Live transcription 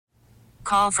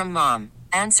Call from mom.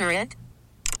 Answer it.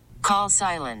 Call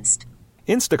silenced.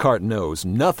 Instacart knows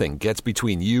nothing gets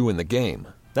between you and the game.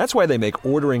 That's why they make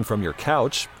ordering from your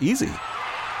couch easy.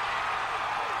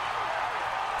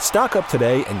 Stock up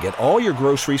today and get all your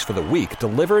groceries for the week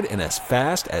delivered in as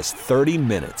fast as 30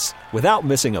 minutes without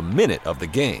missing a minute of the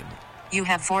game. You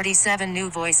have 47 new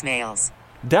voicemails.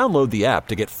 Download the app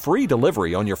to get free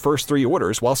delivery on your first 3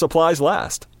 orders while supplies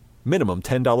last. Minimum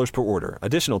 $10 per order.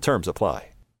 Additional terms apply.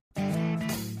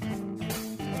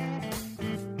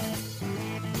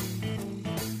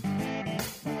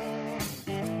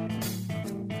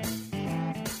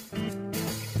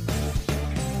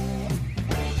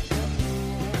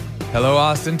 Hello,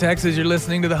 Austin, Texas. You're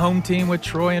listening to the Home Team with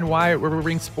Troy and Wyatt, where we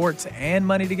bring sports and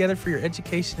money together for your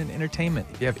education and entertainment.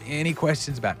 If you have any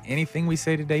questions about anything we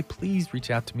say today, please reach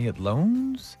out to me at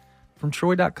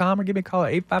loansfromtroy.com or give me a call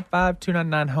at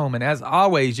 855-299-HOME. And as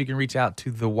always, you can reach out to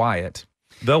The Wyatt.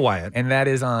 The Wyatt. And that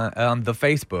is on the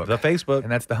Facebook. The Facebook.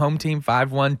 And that's the Home Team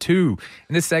 512.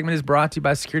 And this segment is brought to you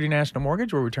by Security National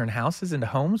Mortgage, where we turn houses into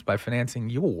homes by financing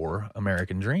your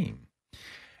American dream.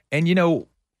 And, you know,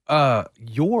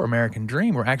 your American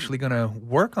dream, we're actually going to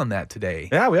work on that today.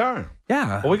 Yeah, we are.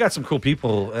 Yeah. Well, we got some cool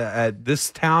people. This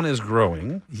town is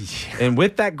growing. Yeah. And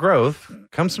with that growth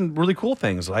comes some really cool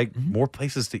things, like more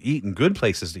places to eat and good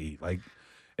places to eat, like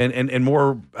and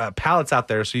more pallets out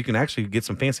there so you can actually get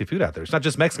some fancy food out there. It's not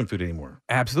just Mexican food anymore.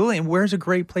 Absolutely. And where's a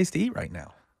great place to eat right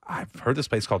now? I've heard this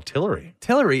place called Tillery.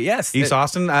 Tillery, yes. East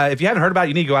Austin. If you haven't heard about it,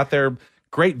 you need to go out there.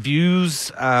 Great views.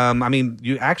 I mean,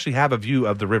 you actually have a view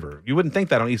of the river. You wouldn't think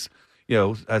that on East,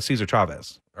 Cesar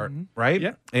Chavez, right?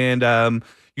 Yeah. And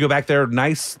you go back there,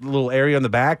 nice little area in the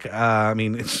back. I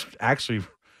mean, it's actually a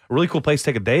really cool place to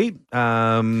take a date,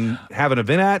 have an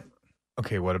event at.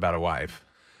 Okay, what about a wife?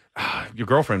 Your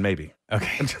girlfriend, maybe.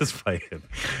 Okay. I'm just playing.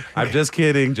 I'm just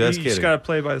kidding. You kidding. just got to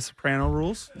play by the Soprano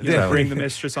rules. You bring the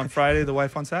mistress on Friday, the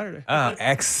wife on Saturday.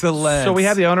 Excellent. So we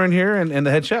have the owner in here and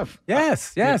the head chef.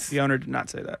 Yes. The owner did not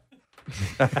say that.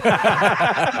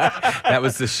 That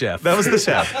was the chef.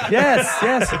 Yes.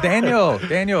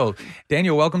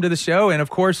 Daniel, welcome to the show. And of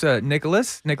course,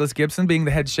 Nicholas Gibson being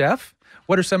the head chef.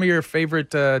 What are some of your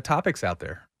favorite topics out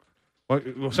there?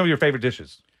 Well, some of your favorite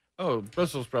dishes. Oh,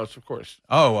 Brussels sprouts, of course.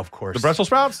 Oh, of course. The Brussels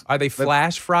sprouts? Are they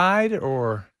flash fried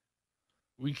or?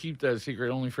 We keep that secret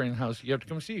only for in-house. You have to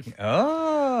come see.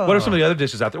 Oh. What are some of the other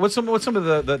dishes out there? What's some of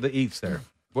the eats there?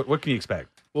 What can you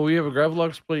expect? Well, we have a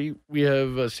gravlax plate. We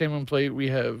have a salmon plate. We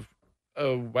have a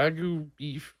Wagyu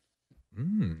beef.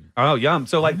 Oh, yum.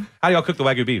 So, how do y'all cook the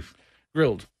Wagyu beef?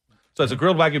 Grilled. So it's a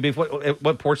grilled Wagyu beef.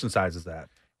 What portion size is that?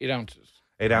 8 ounces.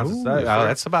 8 ounces. Ooh, Oh,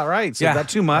 that's about right. So not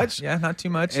too much. Yeah, not too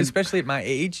much, And- especially at my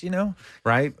age,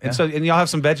 Right? Yeah. And y'all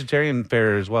have some vegetarian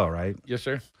fare as well, right? Yes,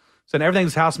 sir. So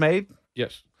everything's house made?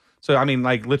 Yes. So, I mean,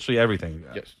 literally everything.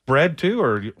 Yes. Bread too,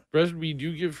 or? Bread we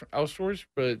do give outsourced,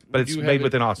 but It's made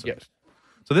within Austin. Yes.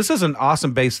 So this is an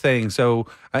awesome base thing. So,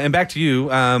 and back to you.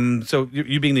 So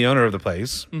you being the owner of the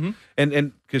place, and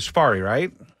Kishvari,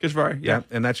 right? Kishvari, yeah.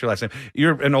 And that's your last name.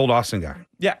 You're an old Austin guy.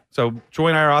 Yeah. So Troy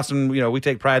and I are Austin. We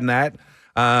take pride in that.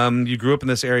 You grew up in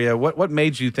this area. What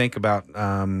made you think about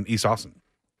East Austin?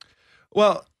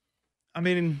 Well, I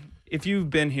mean, if you've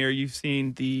been here, you've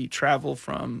seen the travel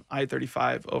from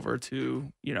I-35 over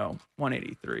to,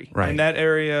 183. Right. And that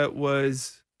area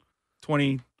was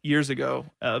 20 years ago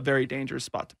a very dangerous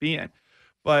spot to be in.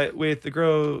 But with the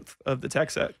growth of the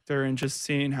tech sector and just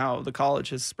seeing how the college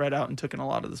has spread out and taken a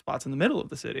lot of the spots in the middle of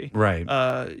the city, Right.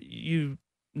 You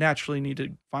naturally need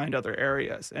to find other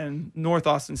areas. And North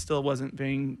Austin still wasn't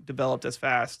being developed as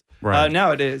fast. Right.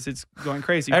 Now it is. It's going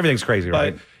crazy. Everything's crazy,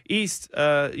 right? But East,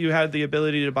 you had the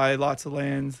ability to buy lots of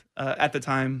land at the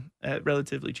time at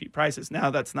relatively cheap prices. Now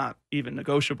that's not even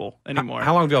negotiable anymore.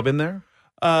 How long have y'all been there?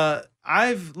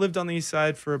 I've lived on the East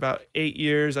Side for about 8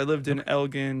 years. I lived in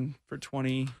Elgin for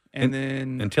 20, and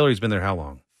then And Tillery's been there how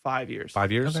long? 5 years.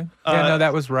 5 years? Okay.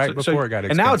 That was right before it got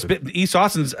expensive. And now it's East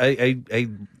Austin's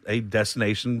a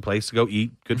destination place to go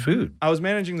eat good food. I was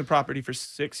managing the property for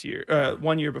 6 years,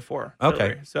 1 year before.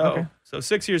 Okay. Tillery. So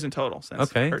 6 years in total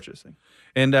since purchasing.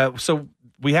 And so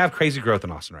we have crazy growth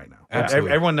in Austin right now.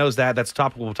 Absolutely. Everyone knows that. That's a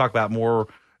topic we'll talk about more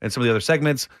in some of the other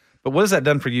segments. But what has that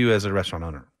done for you as a restaurant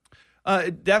owner?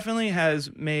 It definitely has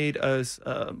made us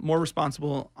more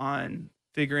responsible on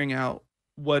figuring out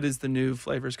what is the new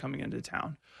flavors coming into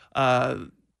town.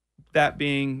 That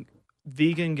being,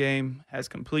 vegan game has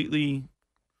completely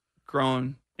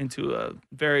grown into a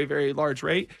very, very large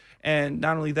rate. And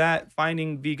not only that,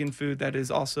 finding vegan food that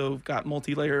is also got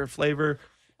multi-layer flavor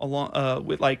along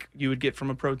with like you would get from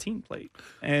a protein plate.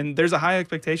 And there's a high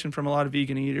expectation from a lot of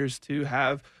vegan eaters to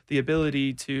have the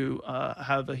ability to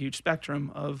have a huge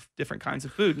spectrum of different kinds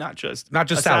of food, not just Not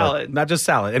just a salad. Not just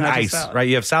salad. And Not ice, just salad. right?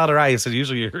 You have salad or ice, and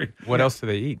usually you're. What else do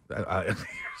they eat?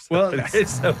 Well,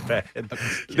 it's so bad.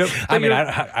 No, I mean, you're,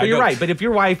 I you're don't- right. But if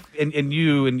your wife and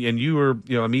you and you are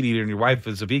a meat eater and your wife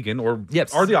is a vegan or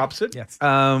Yes. the opposite, Yes.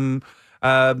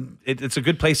 it's a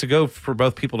good place to go for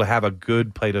both people to have a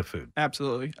good plate of food.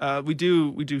 absolutely. We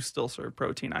do still serve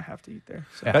protein. I have to eat there.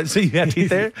 So. So you have to eat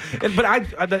there. But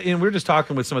and we were just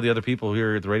talking with some of the other people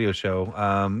here at the radio show,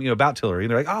 about Tillery,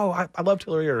 and they're like, "Oh, I love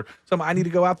Tillery," or "Some I need to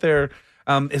go out there."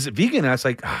 Is it vegan? And I was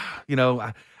like,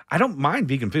 I don't mind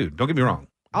vegan food. Don't get me wrong.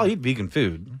 I'll eat vegan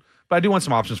food, but I do want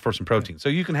some options for some protein. So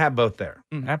you can have both there.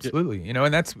 Absolutely.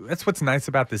 And that's what's nice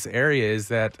about this area is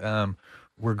that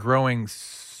we're growing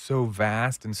so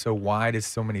vast and so wide as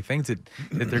so many things that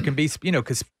there can be,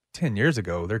 because 10 years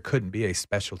ago, there couldn't be a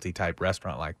specialty type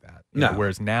restaurant like that. You know,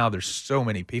 whereas now there's so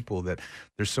many people they're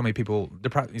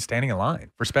probably standing in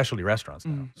line for specialty restaurants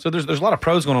now. So there's a lot of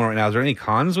pros going on right now. Is there any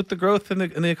cons with the growth in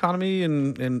the economy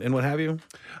and what have you?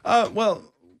 Well,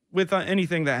 with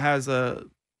anything that has a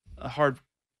hard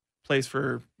place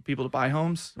for people to buy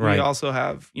homes, Right. we also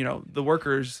have, the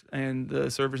workers and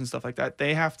the servers and stuff like that.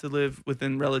 They have to live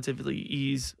within relatively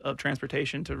ease of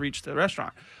transportation to reach the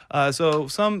restaurant. So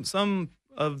some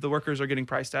of the workers are getting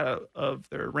priced out of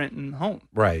their rent and home.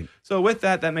 Right. So with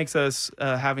that makes us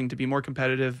having to be more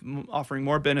competitive, offering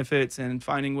more benefits, and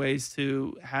finding ways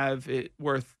to have it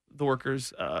worth the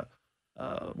workers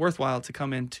worthwhile to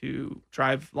come in to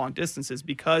drive long distances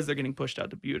because they're getting pushed out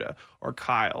to Buda or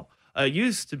Kyle.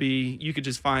 Used to be you could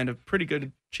just find a pretty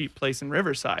good cheap place in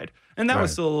Riverside, and that Right.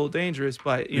 was still a little dangerous.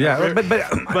 But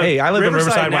But hey, I lived on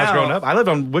Riverside when I was growing up. I lived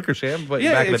on Wickersham, back in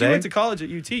if the you day. went to college at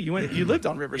UT, you lived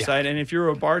on Riverside, and if you were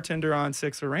a bartender on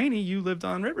 6th or Rainy, you lived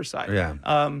on Riverside. Yeah.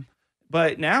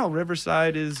 But now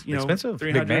Riverside is Expensive.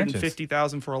 Big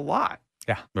 $350,000 for a lot.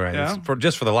 Right. Yeah. It's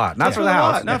just for the lot, not Just for the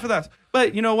house. lot, not for the house.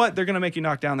 But you know what? They're going to make you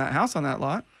knock down that house on that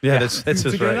lot. Yeah, that's to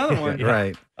just get right. another one.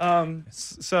 Right.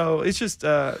 So it's just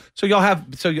So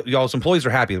y'all's employees are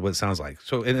happy. What it sounds like.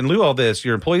 So in lieu of all this,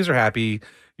 your employees are happy,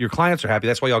 your clients are happy.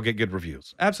 That's why y'all get good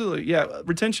reviews. absolutely, yeah.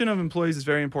 Retention of employees is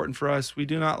very important for us. We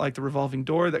do not like the revolving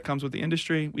door that comes with the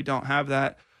industry. We don't have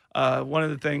that. One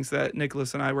of the things that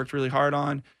Nicholas and I worked really hard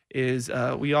on is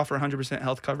we offer 100%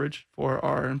 health coverage for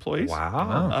our employees.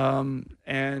 Wow.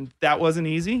 And that wasn't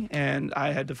easy. And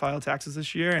I had to file taxes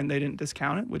this year, and they didn't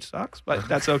discount it, which sucks, but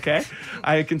that's okay.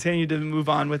 I continued to move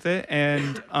on with it.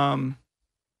 And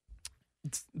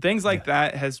things like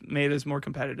that has made us more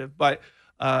competitive. But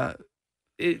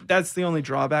that's the only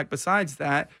drawback. Besides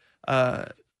that,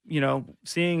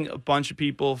 seeing a bunch of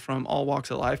people from all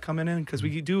walks of life coming in, because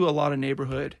we do a lot of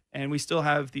neighborhood, and we still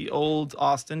have the old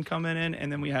Austin coming in,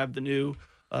 and then we have the new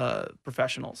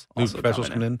professionals. New also professionals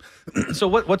coming in. So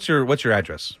what's your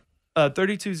address?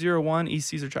 3201 East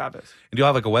Cesar Chavez. And do you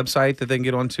have like a website that they can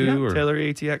get onto? Yeah, or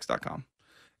TaylorATX.com.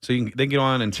 so they can get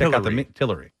on and check out the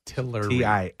Tillery.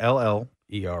 Tillery. TILL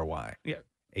ERY. Yeah.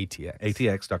 ATX.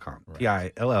 ATX.com.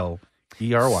 Right. TILLERY.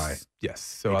 Yes.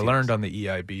 So I ATX. learned on the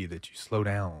EIB that you slow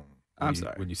down I'm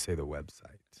sorry. when you say the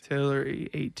website.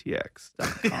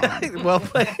 TaylorATX.com. Well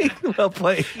played. Well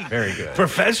played. Very good.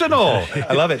 Professional.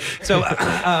 I love it. So,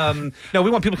 no, we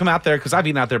want people to come out there because I've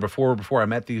eaten out there before I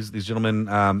met these gentlemen.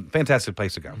 Fantastic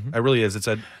place to go. It really is. It's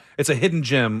a hidden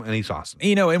gem in East Austin.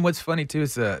 And what's funny too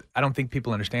is I don't think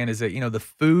people understand is that the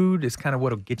food is kind of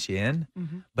what'll get you in,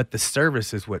 but the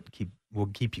service is what will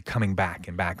keep you coming back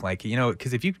and back. Like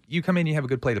because if you come in, you have a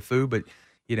good plate of food, but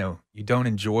you don't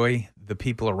enjoy the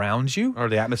people around you Or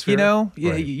the atmosphere.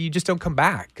 Right. You just don't come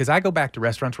back. Because I go back to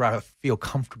restaurants where I feel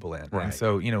comfortable in. Right. And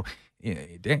so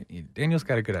Daniel's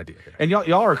got a good idea here. And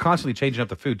y'all are constantly changing up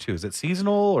the food too. Is it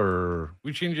seasonal or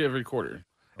We change it every quarter.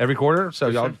 every quarter? So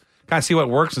y'all kind of see what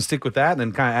works and stick with that, and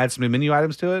then kind of add some new menu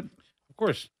items to it. Of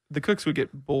course. The cooks would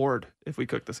get bored if we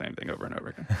cooked the same thing over and over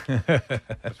again.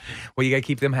 Well, you got to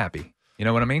keep them happy. You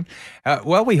know what I mean?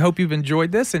 Well, we hope you've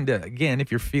enjoyed this. And again,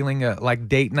 if you're feeling like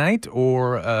date night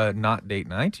or not date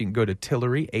night, you can go to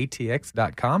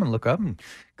TilleryATX.com and look up and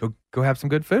go have some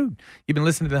good food. You've been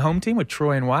listening to The Home Team with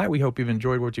Troy and Wyatt. We hope you've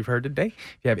enjoyed what you've heard today.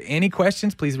 If you have any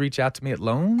questions, please reach out to me at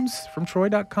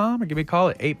loansfromtroy.com or give me a call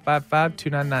at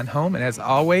 855-299-HOME. And as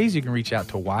always, you can reach out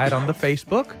to Wyatt on the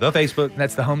Facebook. The Facebook. And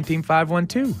that's The Home Team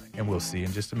 512. And we'll see you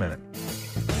in just a minute.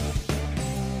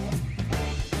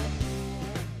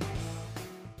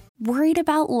 Worried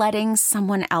about letting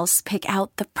someone else pick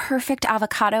out the perfect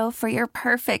avocado for your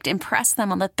perfect impress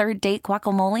them on the third date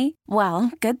guacamole? Well,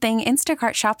 good thing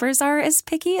Instacart shoppers are as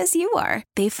picky as you are.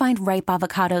 They find ripe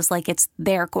avocados like it's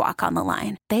their guac on the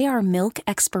line. They are milk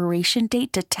expiration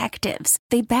date detectives.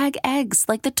 They bag eggs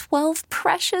like the 12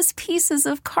 precious pieces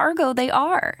of cargo they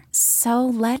are. So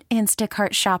let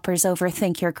Instacart shoppers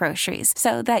overthink your groceries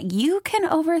so that you can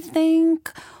overthink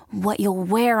what you'll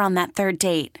wear on that third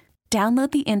date.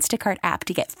 Download the Instacart app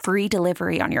to get free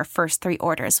delivery on your first 3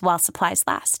 orders while supplies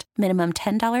last. Minimum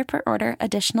 $10 per order.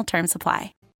 Additional terms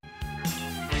apply.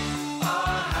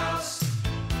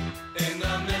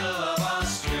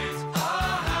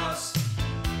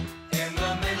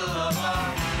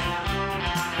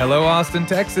 Hello, Austin,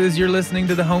 Texas. You're listening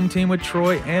to the Home Team with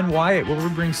Troy and Wyatt, where we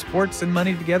bring sports and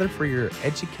money together for your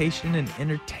education and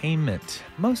entertainment.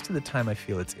 Most of the time, I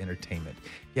feel it's entertainment.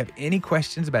 If you have any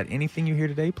questions about anything you hear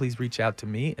today, please reach out to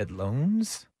me at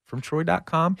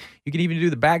loansfromtroy.com. You can even do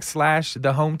the /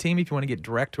 the Home Team if you want to get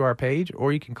direct to our page,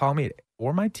 or you can call me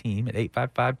or my team at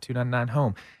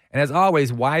 855-299-HOME. And as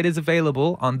always, Wyatt is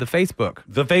available on the Facebook.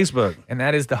 And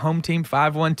that is the Home Team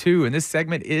 512. And this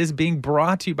segment is being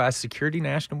brought to you by Security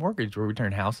National Mortgage, where we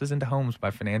turn houses into homes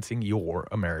by financing your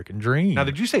American dream. Now,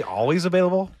 did you say always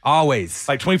available? Always.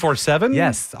 Like 24/7?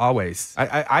 Yes, always.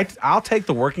 I'll take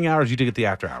the working hours. You do get the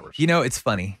after hours. You know, it's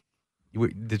funny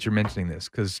that you're mentioning this,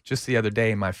 because just the other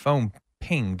day, my phone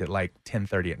pinged at like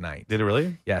 10:30 at night. Did it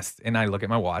really? Yes. And I look at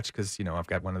my watch because, you know, I've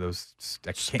got one of those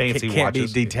fancy can't be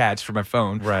watches. detached from my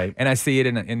phone. Right. And I see it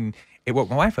and it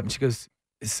woke my wife up and she goes,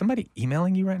 "Is somebody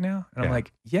emailing you right now?" And I'm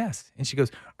like, "Yes." And she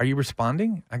goes, "Are you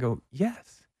responding?" I go,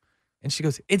 "Yes." And she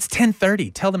goes, "It's 10:30.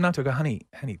 Tell them not to." I go, honey,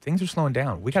 things are slowing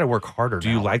down. We got to work harder now.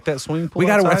 Do you like that swimming pool? We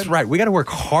got to. outside? That's right. We got to work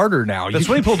harder now. The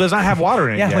swimming pool does not have water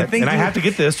in it Yeah, I yet, think and I you- have to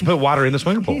get this to put water in the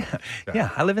swimming pool. Yeah.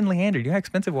 I live in Leander. You know how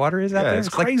expensive water is out Yeah, there? it's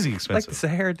crazy expensive. Like the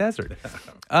Sahara Desert.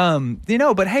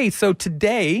 But hey, so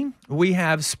today we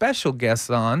have special guests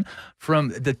on from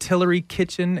the Tillery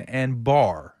Kitchen and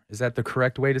Bar. Is that the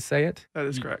correct way to say it? That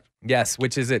is correct. Yes,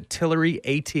 which is at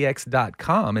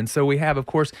TilleryATX.com. And so we have, of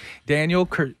course, Daniel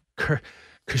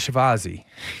Kashvazi.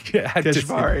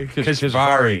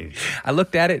 Kashvari. I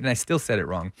looked at it and I still said it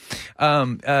wrong,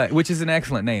 which is an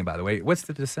excellent name, by the way. What's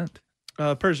the descent?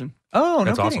 Persian. Oh, no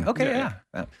That's kidding. awesome. Okay, Yeah,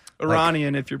 yeah.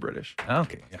 Iranian if you're British.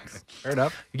 Okay, yes. Fair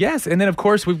enough. Yes, and then, of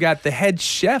course, we've got the head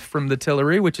chef from the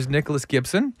Tillery, which is Nicholas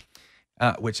Gibson,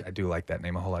 which I do like that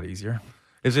name a whole lot easier.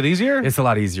 Is it easier? It's a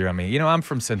lot easier. I mean, you know, I'm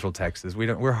from Central Texas.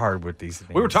 We're hard with these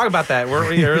things. We were talking about that, weren't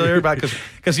we, earlier?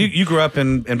 Because you grew up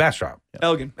in Bastrop.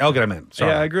 Elgin. Elgin, I meant. Sorry.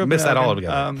 Yeah, I grew up Missed in that all Elgin.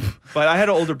 together. But I had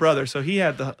an older brother, so he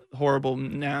had the horrible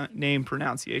name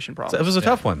pronunciation problem. It was a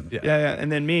tough one. Yeah.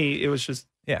 And then me, it was just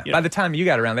Yeah. you By know, the time you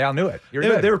got around, they all knew it. You were they,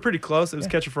 good. they were pretty close. It was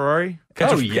Catch a Ferrari.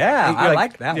 Oh, yeah. I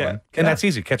like that yeah. one. And that's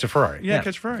easy. Catch a Ferrari. Yeah,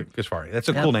 Catch a Ferrari. Catch a Ferrari. That's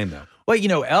a cool name, though. Well, you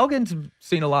know, Elgin's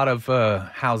seen a lot of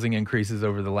housing increases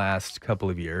over the last couple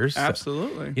of years.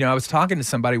 Absolutely. You know, I was talking to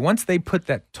somebody. Once they put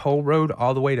that toll road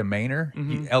all the way to Manor,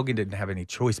 Elgin didn't have any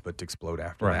choice but to explode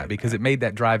after Right. that, because it made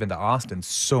that drive into Austin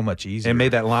so much easier. And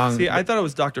made that long. See, I thought it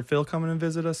was Dr. Phil coming and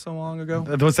visit us so long ago.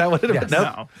 Was that what it Yes. was?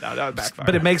 Nope. No, that would backfire.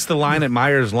 But it makes the line at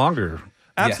Myers longer.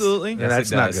 Absolutely. Yes, And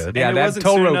that's it not does. good. Yeah, And it that wasn't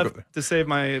toll soon road. enough to save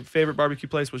my favorite barbecue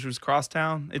place, which was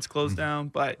Crosstown. It's closed down,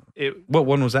 but What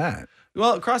one was that?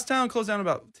 Crosstown closed down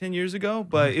about 10 years ago,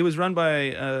 but it was run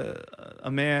by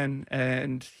a man,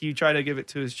 and he tried to give it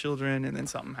to his children, and then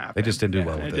something happened. They just didn't do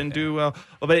well and with it. it. Didn't do well.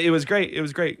 But it was great. It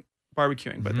was great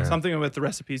barbecuing, but something with the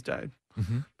recipes died.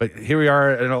 But here we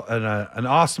are, an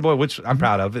Austin boy, which I'm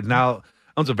proud of, and now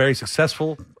owns a very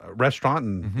successful restaurant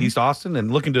in East Austin,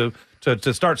 and looking to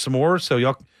start some more. So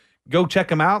y'all go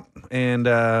check him out, and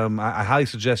I highly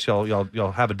suggest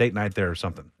y'all have a date night there or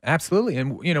something. Absolutely.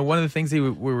 And, you know, one of the things we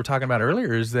were talking about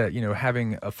earlier is that, you know,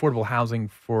 having affordable housing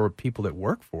for people that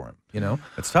work for him, you know.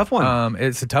 It's a tough one.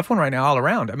 It's a tough one right now all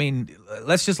around. I mean,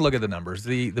 let's just look at the numbers.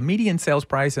 The median sales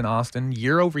price in Austin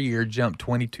year over year jumped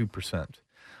 22%.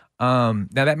 Now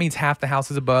that means half the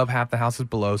house is above, half the house is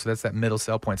below. So that's that middle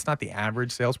sale point. It's not the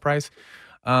average sales price.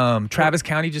 Travis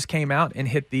County just came out and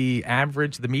hit the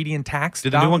median tax.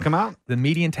 Did the new one come out? The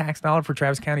median tax dollar for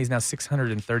Travis County is now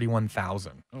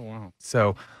 $631,000. Oh wow.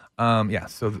 So,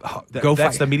 So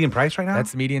that's the median price right now.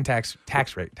 That's the median tax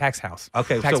rate, tax house.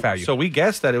 Okay, tax so, value. So we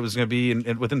guessed that it was going to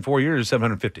be within 4 years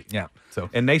 750. Yeah.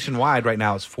 So and nationwide right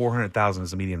now it's 400,000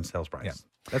 is the median sales price. Yeah.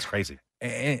 That's crazy.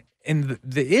 And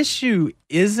the issue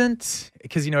isn't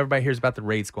because, you know, everybody hears about the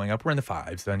rates going up. We're in the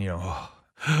fives, then, you know,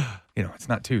 it's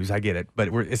not twos. I get it, but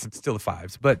it's still the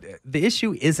fives. But the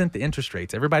issue isn't the interest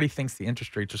rates. Everybody thinks the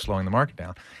interest rates are slowing the market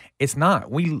down. It's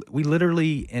not. We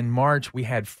literally in March we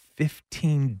had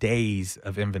 15 days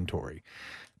of inventory.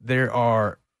 There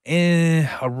are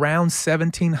around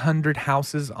 1,700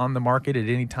 houses on the market at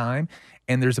any time,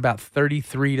 and there's about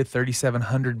 3,300 to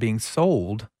 3,700 being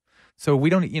sold. So we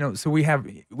don't,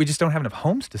 we just don't have enough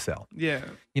homes to sell. Yeah.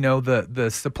 The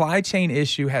supply chain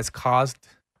issue has caused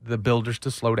the builders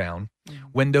to slow down.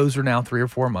 Windows are now 3 or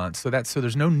 4 months. So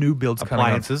there's no new builds coming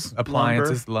up.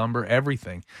 Appliances, lumber,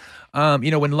 everything.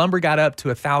 When lumber got up to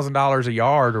 $1,000 a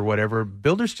yard or whatever,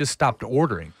 builders just stopped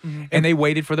ordering and they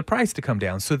waited for the price to come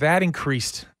down. So that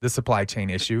increased the supply chain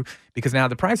issue because now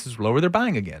the price is lower, they're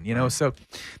buying again, So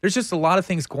there's just a lot of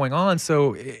things going on.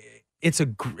 So it's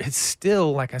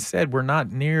still, like I said, we're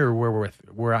not near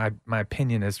my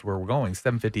opinion is where we're going,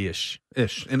 750-ish.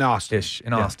 In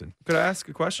Austin. Austin. Could I ask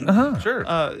a question? Sure.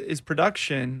 Is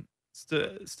production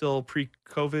still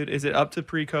pre-COVID? Is it up to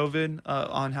pre-COVID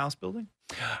on house building?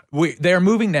 They're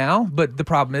moving now, but the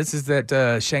problem is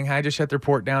that Shanghai just shut their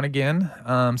port down again.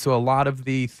 So a lot of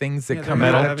the things that come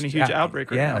out, having a huge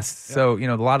outbreak right now. Yes. So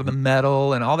a lot of the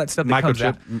metal and all that stuff that comes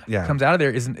out of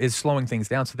there is slowing things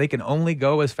down. So they can only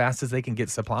go as fast as they can get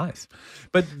supplies.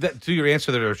 But to your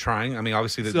answer, that they're trying. I mean,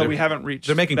 obviously, we haven't reached.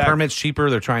 They're making permits cheaper.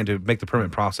 They're trying to make the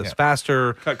permit process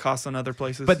faster, cut costs on other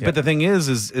places. But the thing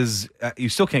is you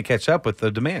still can't catch up with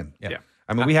the demand. Yeah.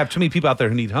 I mean, we have too many people out there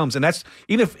who need homes, and that's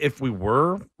even if we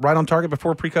were right on target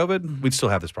before pre-COVID, we'd still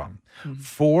have this problem.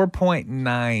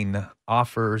 4.9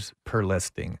 offers per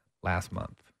listing last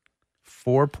month.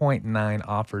 4.9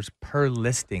 offers per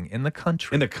listing in the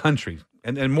country.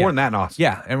 And more than that in Austin.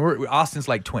 Yeah, and Austin's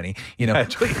like 20.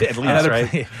 At least,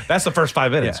 right? That's the first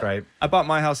 5 minutes, right? I bought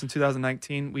my house in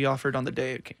 2019. We offered on the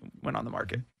day it went on the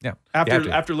market. Yeah,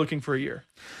 after looking for a year.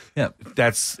 Yeah,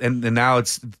 and now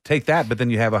it's take that, but then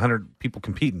you have 100 people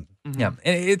competing. Yeah,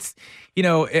 and it's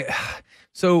we're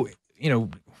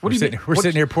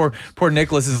sitting here. Poor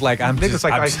Nicholas is like I'm in the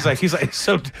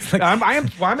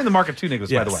market too,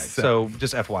 Nicholas. By the way, so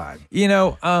just FYI.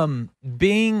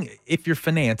 If you're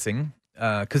financing.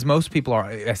 Because most people are,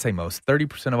 I say most,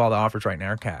 30% of all the offers right now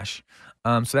are cash.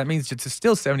 So that means it's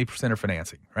still 70% are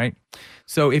financing, right?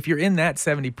 So if you're in that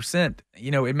 70%,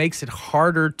 it makes it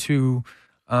harder to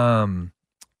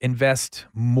invest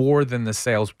more than the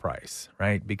sales price,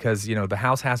 right? Because, the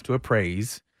house has to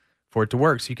appraise for it to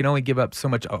work. So you can only give up so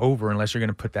much over unless you're going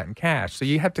to put that in cash. So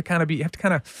you have to kind of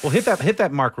Well, hit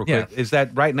that mark real quick. Is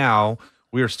that right now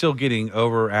we are still getting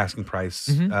over asking price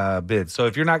bids. So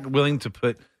if you're not willing to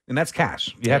put, and that's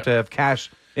cash. You have to have cash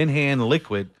in hand,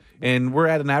 liquid, and we're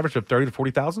at an average of 30 to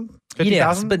 40,000, 50,000.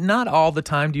 Yes, but not all the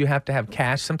time do you have to have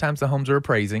cash. Sometimes the homes are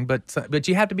appraising, but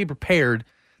you have to be prepared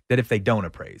that if they don't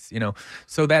appraise,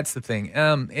 So that's the thing.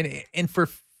 And for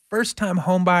first-time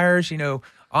home buyers,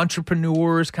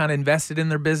 entrepreneurs kind of invested in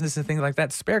their business and things like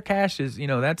that, spare cash is,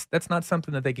 that's not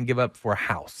something that they can give up for a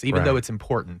house, even though it's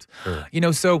important.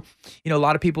 Sure. So, a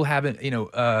lot of people haven't,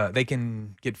 they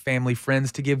can get family,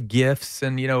 friends to give gifts,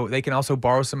 and, they can also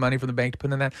borrow some money from the bank to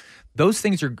put in that. Those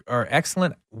things are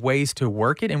excellent ways to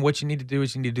work it. And what you need to do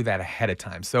is you need to do that ahead of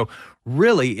time. So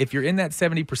really, if you're in that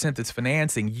 70% that's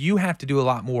financing, you have to do a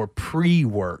lot more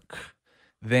pre-work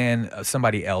than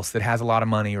somebody else that has a lot of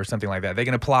money or something like that. They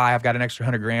can apply. I've got an extra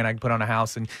 $100,000 I can put on a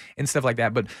house and stuff like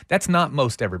that. But that's not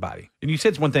most everybody. And you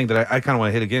said one thing that I kind of want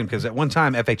to hit again, because at one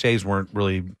time FHAs weren't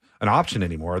really an option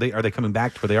anymore. Are they coming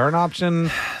back to where they are an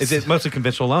option? Is it mostly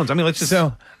conventional loans? I mean, let's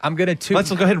go ahead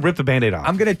and rip the Band-Aid off.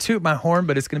 I'm going to toot my horn,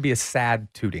 but it's going to be a sad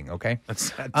tooting. Okay.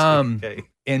 That's sad. Okay.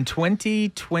 In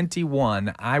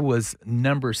 2021, I was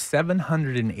number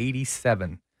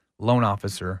 787 loan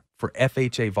officer for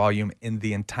FHA volume in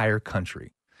the entire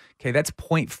country. Okay, that's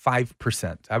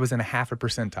 0.5%. I was in a half a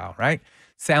percentile, right?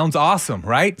 Sounds awesome,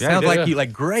 right? Yeah, Sounds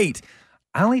like great.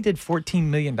 I only did $14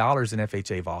 million in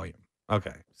FHA volume.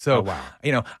 Okay. So, wow.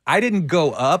 I didn't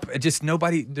go up.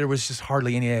 There was just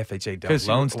hardly any FHA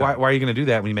loans. Why are you going to do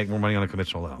that when you make more money on a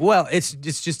conventional loan? Well, it's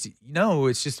just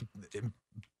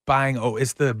buying.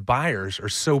 It's the buyers are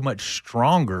so much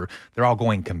stronger. They're all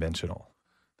going conventional.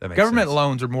 Government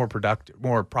loans are more productive,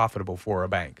 more profitable for a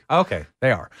bank. Okay,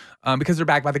 they are because they're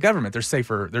backed by the government. They're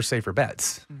safer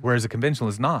bets, whereas a conventional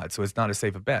is not. So it's not as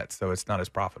safe a bet. So it's not as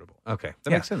profitable. Okay,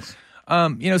 that makes sense.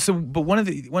 But one of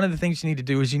the things you need to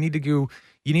do is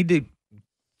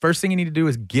first thing you need to do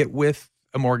is get with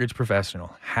a mortgage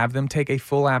professional. Have them take a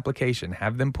full application.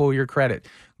 Have them pull your credit.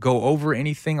 Go over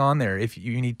anything on there. If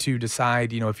you need to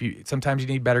decide, sometimes you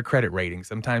need better credit ratings.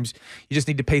 Sometimes you just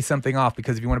need to pay something off,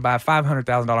 because if you want to buy a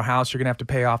 $500,000 house, you're going to have to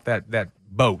pay off that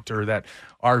boat or that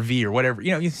RV or whatever.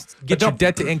 You get your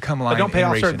debt to income line. But don't pay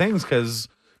off certain things, because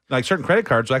like certain credit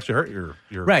cards will actually hurt your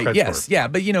Right. credit Yes. score. Yeah.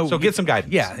 But So get some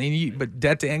guidance. Yeah. But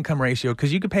debt to income ratio,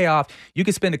 because you could pay off, you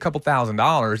could spend a couple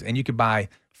 $1,000s and you could buy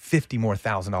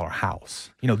 $50,000 house.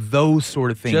 Those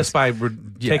sort of things. Just by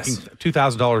Yes. taking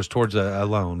 $2,000 towards a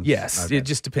loan. Yes. Okay. It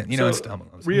just depends. So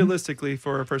Installment loans. realistically,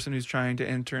 for a person who's trying to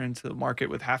enter into the market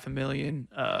with $500,000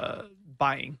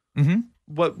 buying, Mhm.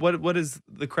 what is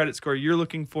the credit score you're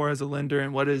looking for as a lender,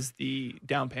 and what is the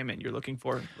down payment you're looking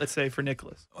for? Let's say for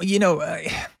Nicholas.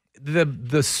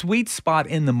 The sweet spot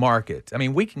in the market. I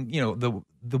mean, we can,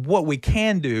 the what we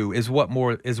can do is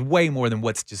way more than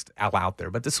what's just out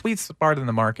there. But the sweet spot in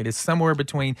the market is somewhere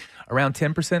between around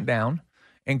 10% down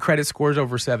and credit scores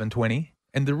over 720.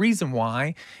 And the reason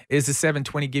why is the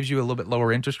 720 gives you a little bit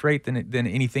lower interest rate than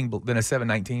a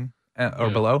 719 or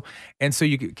below, and so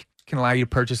you can allow you to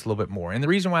purchase a little bit more. And the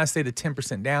reason why I say the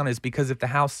 10% down is because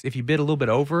if you bid a little bit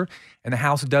over and the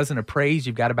house doesn't appraise,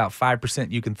 you've got about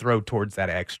 5% you can throw towards that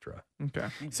extra. Okay.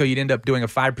 So you'd end up doing a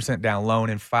 5% down loan,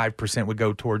 and 5% would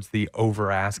go towards the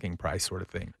over asking price sort of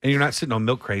thing. And you're not sitting on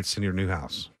milk crates in your new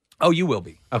house. Oh, you will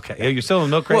be. Okay. Yeah, you're still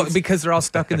in milk crates? Well, because they're all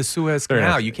stuck in the Suez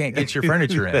Canal. You can't get your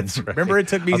furniture in. That's right. Remember, it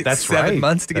took me that's 7 right.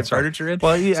 months to get That's right. furniture in?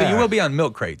 Well, yeah. So you will be on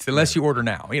milk crates unless you order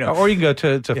now. Or you can go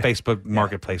to Facebook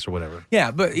Marketplace or whatever. Yeah,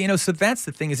 but so that's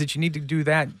the thing, is that you need to do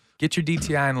that, get your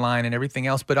DTI in line and everything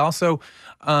else, but also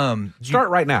Start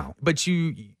right now. But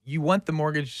you want the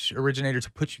mortgage originator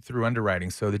to put you through underwriting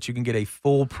so that you can get a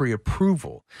full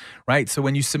pre-approval, right? So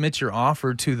when you submit your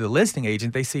offer to the listing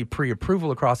agent, they see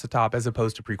pre-approval across the top as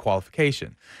opposed to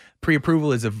pre-qualification.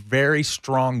 Pre-approval is a very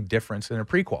strong difference in a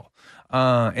pre-qual.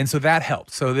 And so that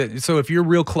helps. So if you're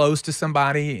real close to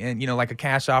somebody and, like a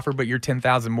cash offer, but you're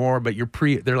 10,000 more, but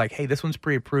they're like, hey, this one's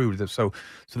pre-approved. So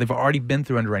they've already been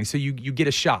through underwriting. So you get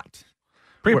a shot.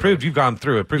 Pre-approved, you've gone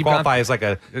through it. Pre-qualify is like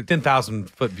a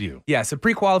 10,000-foot view. Yeah, so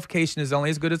pre-qualification is only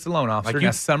as good as the loan officer.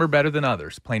 Now, some are better than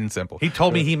others, plain and simple. He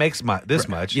told me he makes this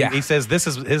much. Yeah. He says this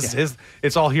is his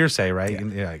it's all hearsay, right?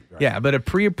 Right. Yeah, but a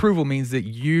pre-approval means that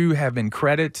you have been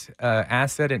credit,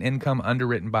 asset, and income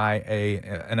underwritten by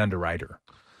an underwriter.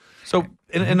 So,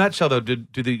 in a nutshell, though,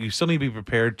 do you still need to be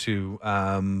prepared to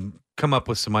come up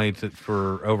with some money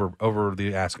for over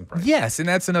the asking price? Yes, and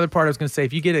that's another part I was going to say.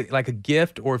 If you get it like a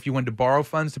gift, or if you wanted to borrow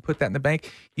funds to put that in the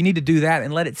bank, you need to do that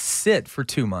and let it sit for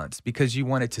 2 months because you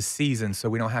want it to season, so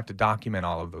we don't have to document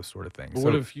all of those sort of things. But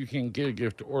what if you can get a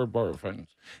gift or borrow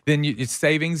funds? Then it's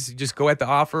savings. You just go at the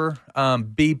offer.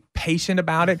 Be patient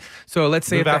about it. So let's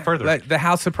say Move out further. the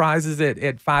house surprises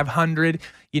at 500.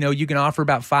 You can offer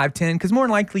about 510 because more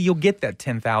than likely you'll get that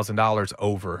 $10,000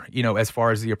 over. As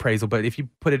far as the appraisal. But if you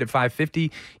put it at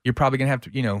 550, you're probably gonna have to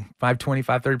 520,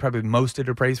 530, probably most it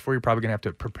appraised for. You're probably gonna have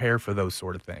to prepare for those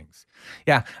sort of things.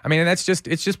 Yeah, I mean, and it's just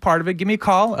part of it. Give me a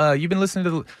call. You've been listening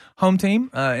to the Home Team,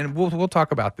 and we'll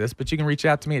talk about this. But you can reach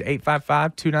out to me at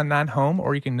 855-299-HOME,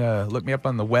 or you can look me up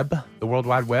on the web, the World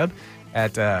Wide Web,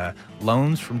 at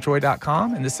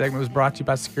loansfromtroy.com. And this segment was brought to you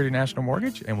by Security National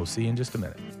Mortgage, and we'll see you in just a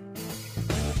minute.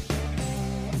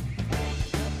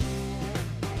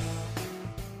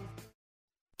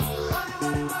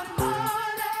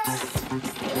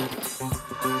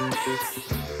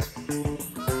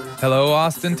 Hello,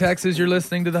 Austin, Texas. You're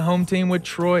listening to the Home Team with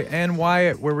Troy and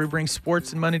Wyatt, where we bring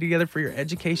sports and money together for your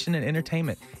education and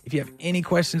entertainment. If you have any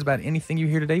questions about anything you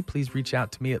hear today, please reach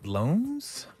out to me at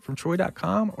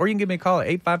loansfromtroy.com, or you can give me a call at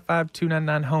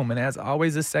 855-299-HOME. And as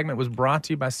always, this segment was brought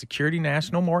to you by Security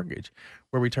National Mortgage,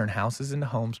 where we turn houses into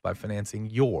homes by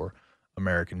financing your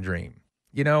American dream.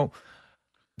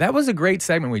 That was a great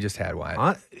segment we just had,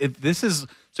 Wyatt.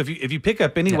 So if you pick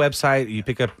up any website, you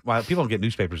pick up, people don't get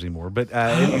newspapers anymore, but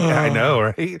I know,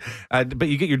 right? But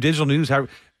you get your digital news.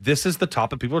 This is the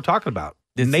topic people are talking about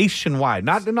nationwide,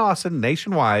 not in Austin,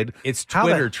 nationwide. It's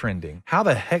Twitter trending. How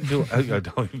the heck don't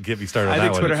even get me started on that I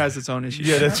think one. Twitter has its own issues.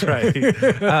 Yeah, that's right.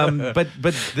 But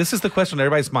this is the question on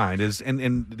everybody's mind is,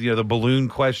 and the balloon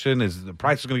question is, the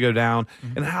price is going to go down,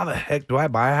 and how the heck do I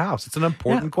buy a house? It's an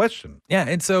important question. Yeah,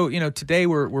 and so today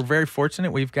we're very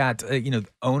fortunate. We've got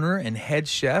owner and head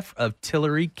chef of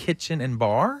Tillery Kitchen and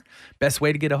Bar. Best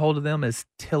way to get a hold of them is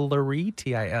Tillery,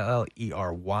 Tillery,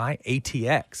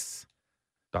 ATX.com.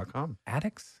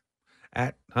 Addicts?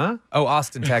 Huh? Oh,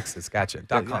 Austin, Texas. Gotcha.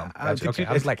 .com. Gotcha. Okay.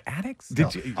 I was like, addicts?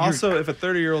 Also, if a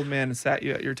 30-year-old man sat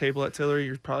you at your table at Tillery,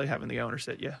 you're probably having the owner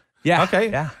sit you. Yeah. Okay.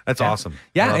 Yeah. That's awesome.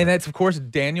 Yeah, and that's, of course,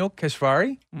 Daniel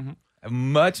Kashvari. Mm-hmm.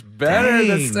 Much better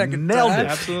the second nailed time. it.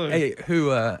 Absolutely. Hey, who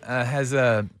has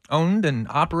owned and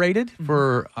operated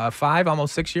for 5,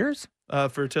 almost 6 years.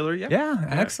 For Tillery, yeah. Yeah,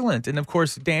 excellent. And of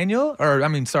course,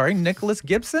 Nicholas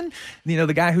Gibson,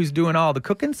 the guy who's doing all the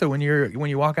cooking. So when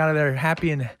you walk out of there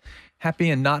happy and happy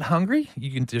and not hungry, you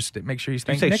can just make sure you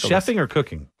Do you thank say Nicholas. chefing or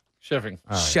cooking? Chefing.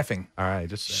 All right. Chefing. All right,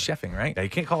 just Chefing, right? Yeah, you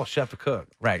can't call a chef a cook.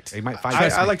 Right. They might find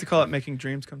I like to call it making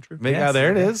dreams come true. Yeah, there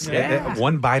it is. Yeah.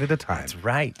 One bite at a time. That's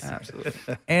right.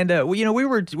 Absolutely. And we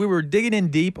were digging in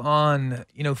deep on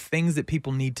things that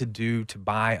people need to do to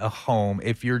buy a home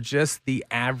if you're just the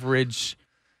average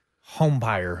home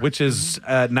buyer. Which is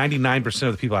 99%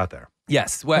 of the people out there.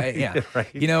 Yes. Well, yeah. Right.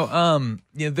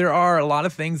 There are a lot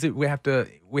of things that we have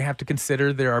to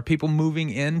consider. There are people moving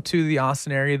into the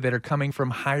Austin area that are coming from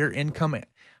higher income,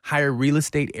 higher real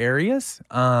estate areas,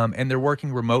 and they're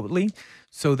working remotely.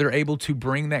 So they're able to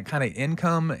bring that kind of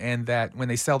income and that when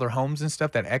they sell their homes and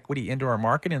stuff, that equity into our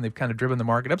market, and they've kind of driven the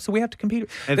market up. So we have to compete.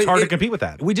 And it's hard to compete with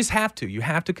that. We just have to. You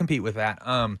have to compete with that.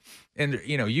 And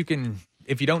you can.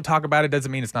 If you don't talk about it,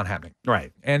 doesn't mean it's not happening.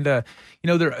 Right. And, there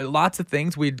are lots of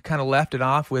things. We'd kind of left it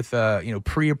off with,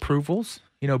 pre-approvals.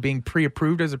 Being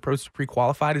pre-approved as opposed to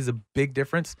pre-qualified is a big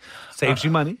difference. Saves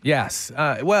you money. Yes.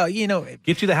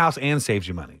 Gets you the house and saves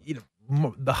you money.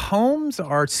 The homes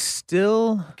are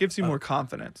still... Gives you more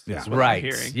confidence. yeah. Is what Right.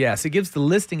 I'm hearing. Yes. It gives the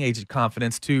listing agent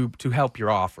confidence to help your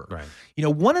offer. Right.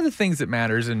 One of the things that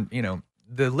matters, and,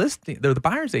 the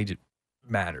buyer's agent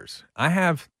matters.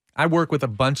 I work with a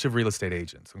bunch of real estate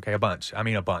agents. Okay, a bunch,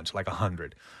 like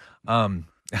 100,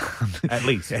 At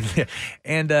least.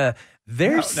 and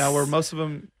there's Now were most of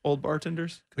them old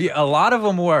bartenders? a lot of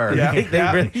them were.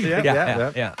 Yeah.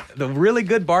 Yeah. The really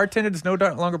good bartender that's no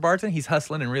longer bartending. He's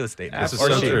hustling in real estate. This is Or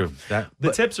so she. true.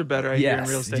 The tips are better, I hear, in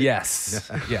real estate.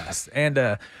 Yes.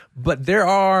 And but there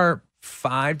are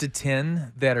 5 to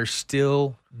 10 that are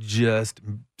still just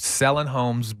selling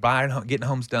homes, getting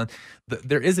homes done.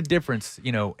 There is a difference,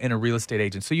 in a real estate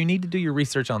agent. So you need to do your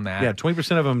research on that. Yeah,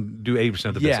 20% of them do 80%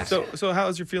 of the Yeah. business. So how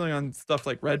is your feeling on stuff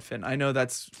like Redfin? I know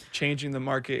that's changing the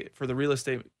market for the real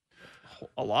estate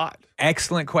a lot.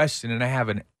 Excellent question, and I have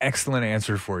an excellent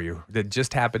answer for you that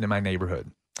just happened in my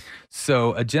neighborhood.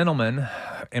 So a gentleman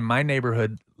in my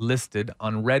neighborhood listed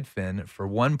on Redfin for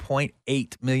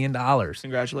 $1.8 million.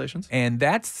 Congratulations. And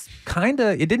that's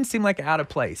it didn't seem like out of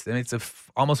place. I mean, it's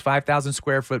almost 5,000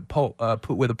 square foot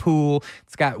with a pool.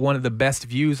 It's got one of the best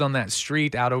views on that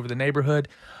street out over the neighborhood.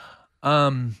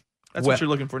 That's what you're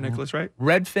looking for, Nicholas, right?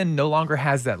 Redfin no longer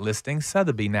has that listing.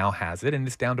 Sotheby now has it, and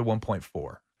it's down to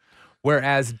 1.4.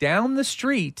 Whereas down the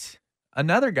street,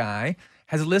 another guy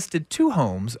has listed 2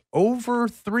 homes over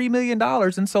 $3 million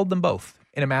and sold them both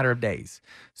in a matter of days.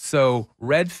 So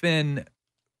Redfin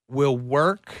will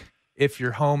work if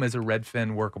your home is a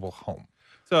Redfin workable home.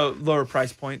 So lower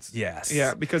price points. Yes.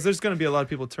 Yeah, because there's going to be a lot of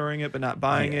people touring it but not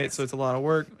buying it, so it's a lot of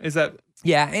work. Is that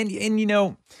Yeah,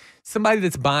 and somebody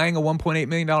that's buying a $1.8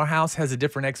 million house has a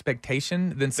different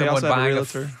expectation than someone also have a buying a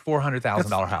realtor.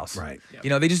 $400,000 house. Right.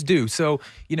 They just do. So,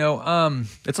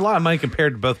 It's a lot of money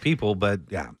compared to both people, but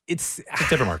yeah, it's it's a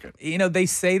different market. They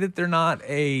say that they're not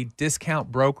a discount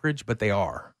brokerage, but they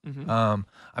are. Mm-hmm.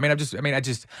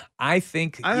 I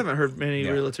think I haven't heard many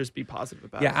realtors be positive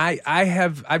about it.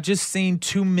 Yeah, I've just seen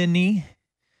too many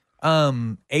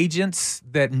agents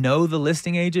that know the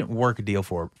listing agent work a deal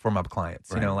for my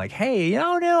clients. Right. Like, hey,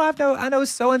 I know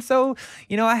so and so.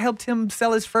 I helped him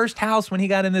sell his first house when he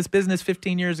got in this business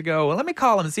 15 years ago. Well, let me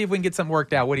call him and see if we can get something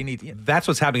worked out. What he needs. That's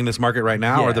what's happening in this market right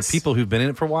now. Are the Yes. people who've been in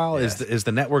it for a while? Yes. Is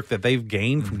the network that they've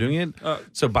gained from doing it?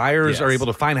 So buyers are Yes.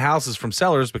 able to find houses from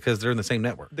sellers because they're in the same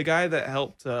network. The guy that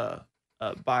helped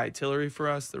buy Tillery for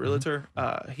us, the realtor,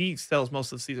 he sells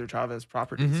most of Cesar Chavez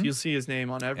properties. You'll see his name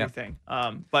on everything.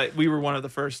 But we were one of the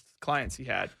first clients he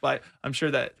had. But I'm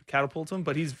sure that catapults him.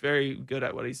 But he's very good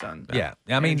at what he's done. Yeah,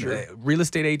 I mean, Andrew. real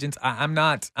estate agents. I'm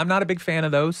not a big fan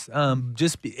of those.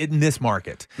 Just in this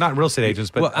market. Not real estate agents,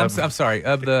 but Well, I'm sorry.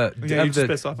 Of the Yeah, of you the just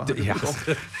pissed off 100 yeah. people.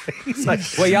 he's like,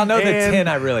 Well, y'all know the And- 10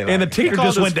 I really like. and the ticker called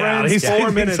just his went down. friends He's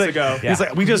 4 minutes like, ago. He's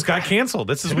like, we just got canceled.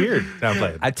 This is weird. Now I'm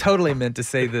playing. I totally meant to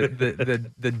say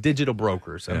the digital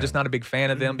brokers. I'm just not a big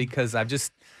fan of them because I've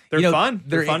just They're fun.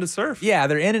 They're fun to surf. Yeah,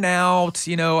 they're in and out.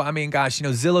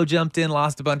 Zillow jumped in,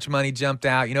 lost a bunch of money, jumped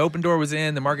out. Open Door was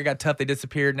in. The market got tough. They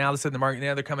disappeared. Now all of a sudden the market.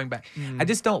 Now they're coming back. I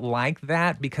just don't like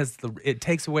that because it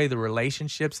takes away the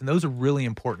relationships, and those are really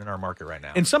important in our market right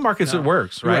now. In some markets, it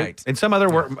works, right? Right. In some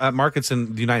other markets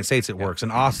in the United States, it works.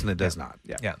 In Austin, it does not.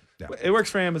 yeah. It works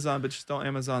for Amazon, but just don't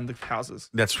Amazon the houses.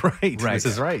 That's right. Right. This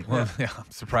is right. Well, I'm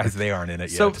surprised they aren't in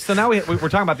it yet. So now we're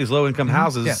talking about these low income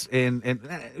houses, and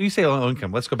you say low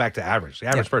income. Let's go back to average. The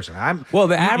average person.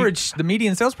 The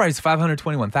median sales price is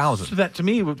 $521,000. So that to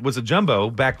me was a jumbo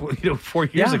back 4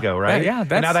 years Yeah. ago, right? Yeah,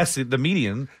 and now that's the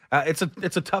median. It's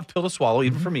a tough pill to swallow,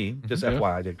 even for me. Just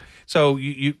FYI. So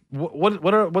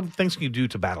what things can you do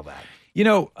to battle that?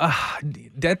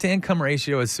 Debt to income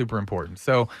ratio is super important.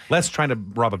 So Less trying to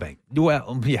rob a bank.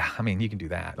 well, yeah, I mean, you can do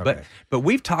that, Okay. but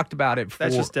we've talked about it.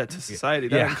 That's just debt to society.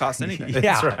 That doesn't cost anything. Yeah,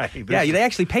 That's right. Yeah, they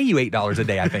actually pay you $8 a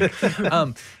day, I think.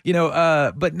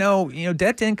 But no,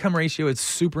 debt to income ratio is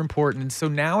super important. And so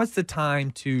now is the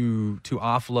time to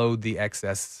offload the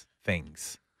excess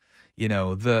things. The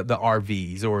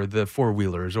RVs or the four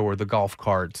wheelers or the golf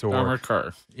carts or Armored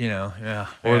car.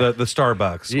 Or the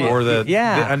Starbucks or the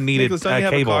unneeded Nicholas, don't you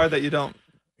have cable. a car that you don't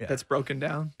that's broken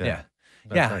down? yeah.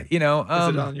 right. Is it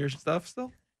on your stuff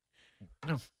still?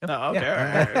 No. No, okay.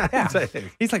 Yeah. All right. Yeah.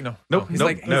 He's like, no. Nope, He's nope,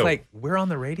 like, no. he's like, we're on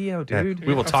the radio, Yeah, dude.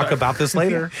 we will talk about this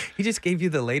later. He just gave you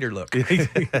the later look.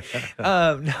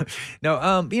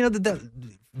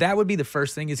 That would be the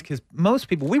first thing is because most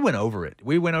people, we went over it.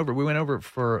 We went over it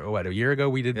for a year ago.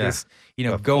 We did this,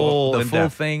 The full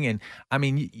in-depth. thing. And I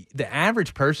mean, the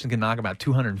average person can knock about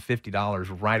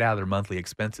 $250 right out of their monthly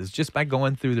expenses just by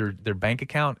going through their bank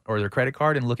account or their credit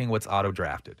card and looking what's auto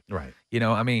drafted. Right.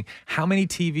 I mean, how many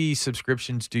TV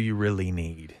subscriptions do you really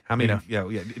need? How many?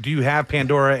 Do you have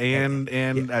Pandora and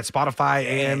Spotify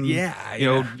and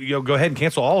go ahead and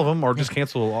cancel all of them, or just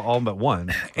cancel all of them but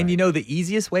one. And the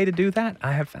easiest way to do that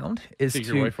I have found is Take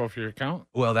to your wife off your account.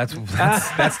 Well, that's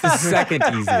the second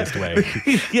easiest way.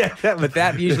 But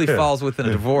that usually falls within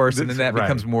a divorce, and then that Right.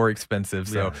 becomes more expensive.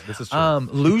 So Yeah, this is true.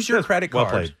 lose your credit Well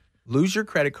card, played. lose your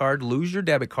credit card, lose your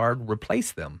debit card,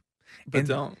 replace them. But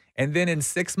don't. And then in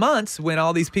 6 months, when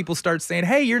all these people start saying,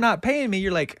 "Hey, you're not paying me,"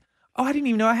 you're like, "Oh, I didn't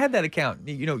even know I had that account."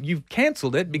 You've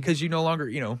canceled it because you no longer,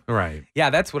 Right. Yeah,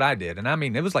 that's what I did, and I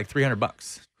mean, it was like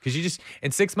 $300 because you just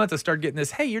in 6 months I started getting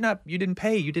this. Hey, you didn't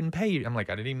pay. I'm like,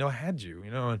 I didn't even know I had you.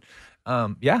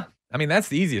 And yeah, I mean that's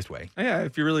the easiest way. Yeah,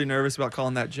 if you're really nervous about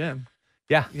calling that gym,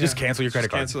 Yeah, just cancel your credit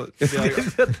card. cancel it. Be like,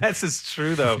 That's just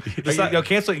true though. not-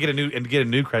 Cancel it and get a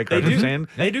new credit they card. You know what I'm do. saying?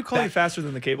 They do call you faster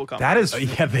than the cable company. That is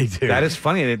Yeah, they do. that is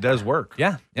funny, and it does work.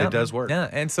 Yeah, It does work. Yeah,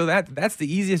 and so that's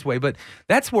the easiest way. But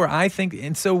that's where I think.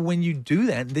 And so when you do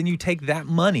that, then you take that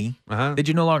money Uh-huh. that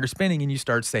you're no longer spending and you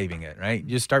start saving it. Right,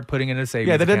 you just start putting it in a savings.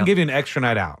 Yeah, that doesn't account. give you an extra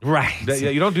night out. Right.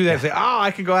 You don't do that and say, "Oh,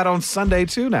 I can go out on Sunday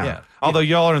too now." Yeah. Although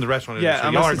y'all are in the restaurant industry,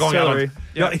 I'm y'all a aren't going out on.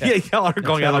 distillery. Y'all are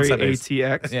going out on Sundays.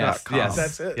 ATX.com. Yes.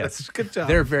 That's it. Yes. That's good job.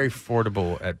 They're very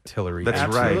affordable at Tillery. That's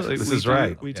Absolutely. right. This We is do-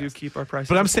 right. We do keep our prices.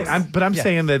 But I'm saying, Yeah.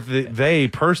 saying that they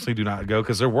personally do not go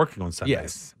because they're working on Sundays.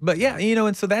 Yes. But yeah,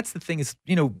 and so that's the thing is,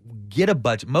 get a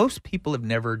budget. Most people have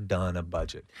never done a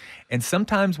budget. And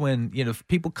sometimes when, if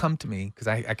people come to me, because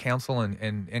I counsel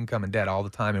in income and debt all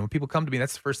the time. And when people come to me,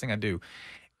 that's the first thing I do.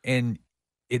 And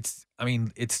it's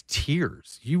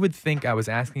tears. You would think I was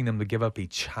asking them to give up a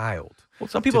child. Well,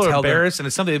 some people To are tell them- embarrassed, and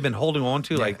it's something they've been holding on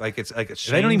to, Yeah. like it's like a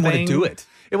shame They don't even want to thing. do it.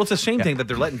 Well, it's a shame thing that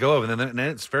they're letting go of, and then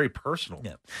it's very personal.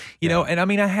 Yeah. And I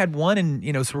mean, I had one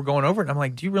and, so we're going over it. And I'm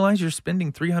like, do you realize you're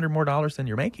spending $300 more than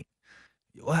you're making?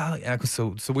 Well, yeah,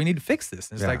 so we need to fix this.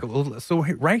 And it's Yeah. like, well, so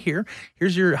right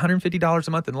here's your $150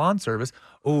 a month in lawn service.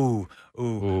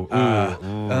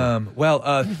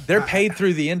 They're paid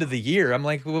through the end of the year. I'm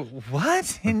like, well,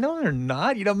 what? And no, they're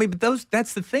not. But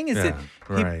that's the thing is that,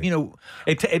 right.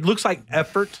 it It looks like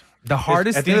effort. the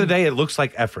hardest At the end of the thing- day, it looks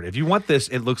like effort. If you want this,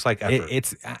 it looks like effort.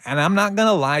 and I'm not going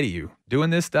to lie to you, doing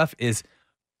this stuff is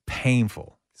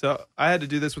painful. So I had to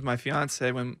do this with my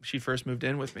fiance when she first moved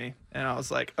in with me. And I was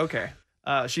like, okay.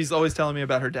 She's always telling me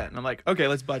about her debt. And I'm like, okay,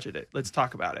 let's budget it. Let's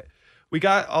talk about it. We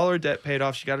got all her debt paid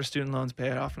off. She got her student loans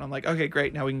paid off. And I'm like, okay,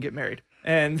 great. Now we can get married.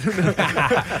 And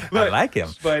I like him.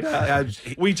 But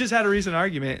we just had a recent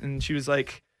argument. And she was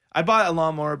like, I bought a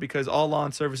lawnmower because all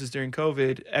lawn services during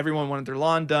COVID, everyone wanted their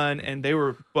lawn done and they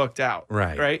were booked out.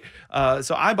 Right.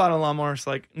 So I bought a lawnmower. It's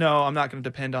like, no, I'm not going to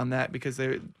depend on that because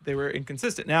they were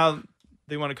inconsistent. Now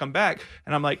they want to come back.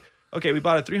 And I'm like, okay, we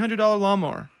bought a $300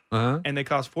 lawnmower. Uh-huh. And they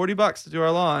cost $40 to do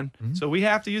our lawn. So we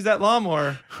have to use that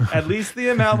lawnmower at least the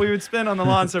amount we would spend on the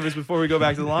lawn service before we go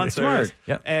back to the lawn service. Smart.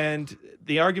 Yep. And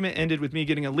the argument ended with me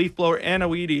getting a leaf blower and a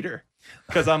weed eater.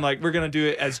 Because I'm like, we're going to do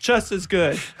it as just as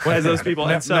good as those people.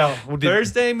 And so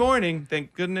Thursday morning,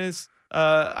 thank goodness,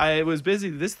 I was busy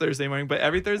this Thursday morning, but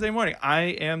every Thursday morning, I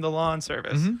am the lawn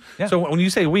service. Yeah. So when you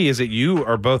say we, is it you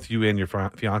or both you and your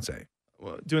fiance?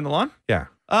 Doing the lawn? Yeah.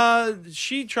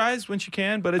 She tries when she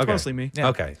can, but it's Okay. mostly me. Yeah.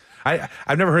 Okay.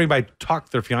 I've never heard anybody talk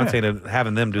their fiance into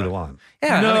having them do the lawn.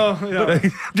 Yeah. No.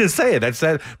 I'm just saying that's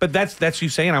that. But that's you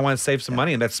saying I want to save some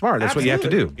money, and that's smart. That's what you have to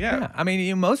do. Absolutely. Yeah. Yeah, I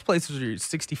mean, most places are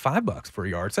 $65 for a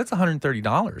yard, so that's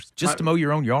 $130 just to mow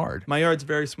your own yard. My yard's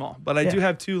very small, but I Yeah. do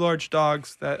have two large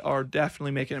dogs that are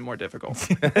definitely making it more difficult.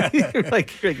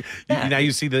 Now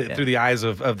you see through the eyes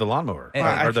of the lawnmower. And-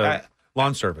 I, or the, I,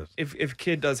 Lawn service. If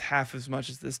kid does half as much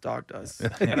as this dog does,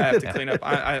 and I have to clean up,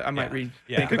 I might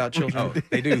think about children. Oh,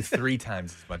 they do 3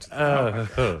 times as much as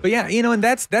But yeah, and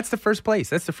that's the first place.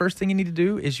 That's the first thing you need to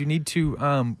do is you need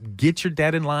to get your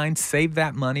debt in line, save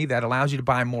that money. That allows you to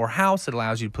buy more house. It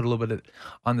allows you to put a little bit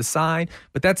on the side.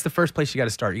 But that's the first place you got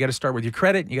to start. You got to start with your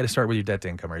credit. You got to start with your debt to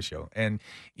income ratio. And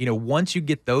once you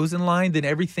get those in line, then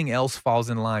everything else falls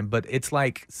in line. But it's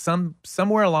like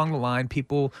somewhere along the line,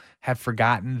 people have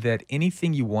forgotten that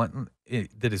anything you want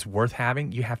that is worth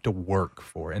having, you have to work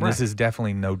for. And this is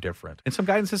definitely no different. And some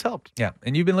guidance has helped. Yeah.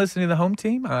 And you've been listening to the home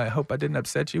team. I hope I didn't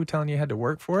upset you telling you had to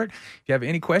work for it. If you have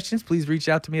any questions, please reach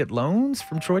out to me at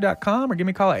loansfromtroy.com or give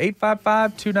me a call at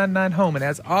 855-299-HOME. And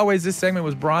as always, this segment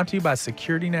was brought to you by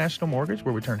Security National Mortgage,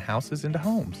 where we turn houses into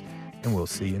homes. And we'll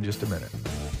see you in just a minute.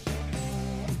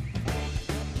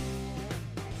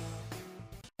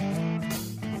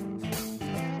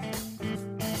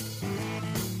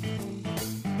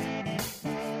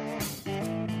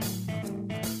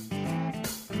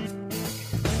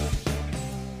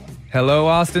 Hello,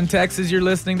 Austin, Texas. You're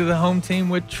listening to the Home Team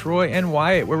with Troy and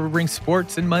Wyatt, where we bring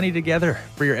sports and money together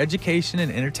for your education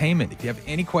and entertainment. If you have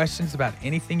any questions about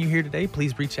anything you hear today,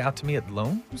 please reach out to me at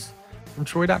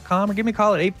loansfromtroy.com or give me a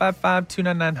call at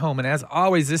 855-299-HOME. And as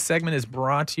always, this segment is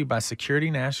brought to you by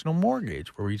Security National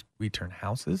Mortgage, where we turn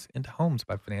houses into homes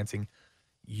by financing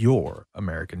your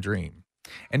American dream.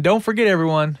 And don't forget,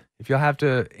 everyone, if you'll have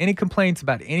any complaints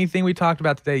about anything we talked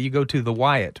about today, you go to the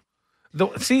Wyatt.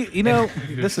 This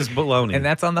is baloney. And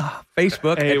that's on the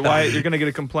Facebook. Hey, Wyatt, you're going to get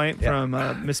a complaint from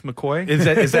Miss McCoy.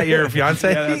 Is that your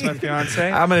fiance? Yeah, that's my fiance.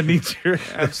 I'm going to need your...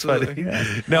 Absolutely.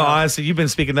 No, honestly, you've been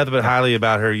speaking nothing but highly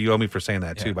about her. You owe me for saying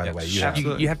that, too, by the way.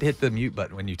 Absolutely. You have to hit the mute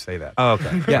button when you say that. Oh,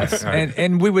 okay. Yes. All right.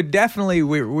 And we would definitely,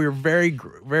 we're very,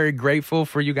 very grateful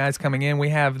for you guys coming in. We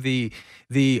have the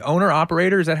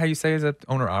owner-operator. Is that how you say it? Is that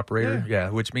owner-operator? Yeah.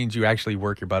 Which means you actually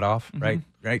work your butt off, right?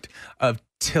 Right. Of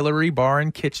Tillery Bar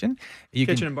and Kitchen.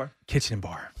 Kitchen and Bar. Kitchen and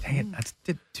Bar. Dang it. That's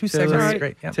 2 segments.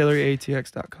 Great. Yep.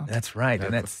 TilleryATX.com. That's right.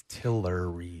 And that's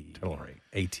Tillery.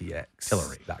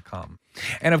 ATX.com.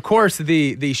 And of course,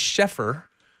 the cheffer,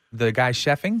 the guy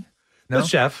chefing. No? The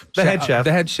chef. The head chef.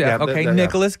 The head chef. Yeah, okay.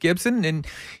 Nicholas Gibson. And,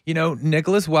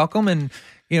 Nicholas, welcome. And,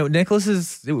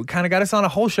 Nicholas kind of got us on a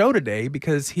whole show today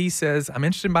because he says, I'm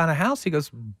interested in buying a house. He goes,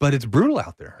 but it's brutal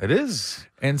out there. It is.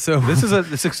 And so this is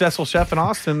a successful chef in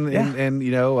Austin. And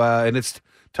it's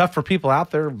tough for people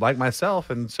out there like myself.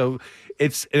 And so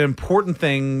it's an important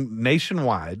thing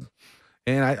nationwide.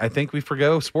 And I think we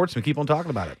forgo sports and we keep on talking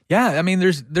about it. Yeah. I mean,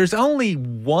 there's only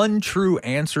one true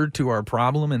answer to our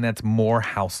problem, and that's more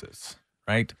houses,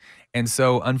 right? And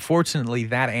so unfortunately,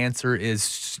 that answer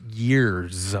is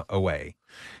years away.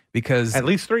 Because at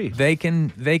least 3, they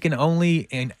can only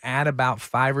add about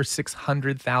 500,000 or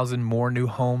 600,000 more new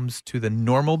homes to the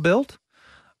normal build.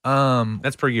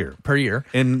 That's per year,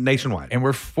 and nationwide, and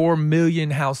we're 4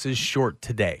 million houses short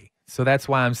today. So that's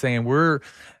why I'm saying we're,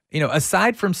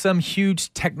 aside from some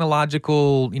huge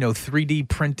technological, 3D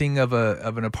printing of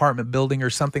an apartment building or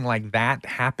something like that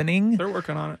happening. They're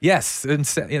working on it. Yes, and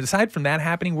aside from that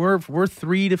happening, we're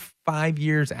 3 to 5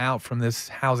 years out from this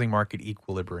housing market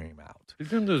equilibrium out. They're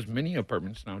doing those mini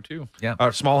apartments now too. Yeah,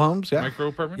 small homes. Yeah, micro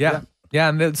apartments. Yeah.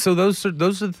 And so those are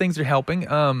the things that are helping.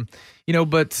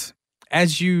 But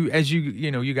as you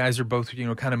guys are both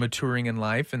kind of maturing in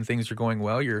life and things are going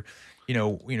well. You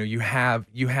have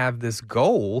this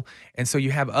goal, and so you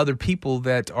have other people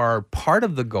that are part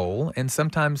of the goal. And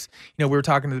sometimes we were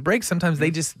talking to the break. Sometimes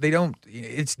they don't.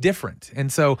 It's different.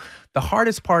 And so the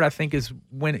hardest part I think is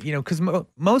when because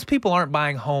most people aren't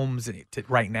buying homes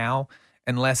right now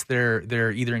unless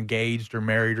they're either engaged or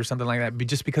married or something like that,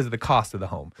 just because of the cost of the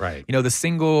home. Right. The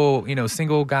single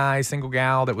guy, single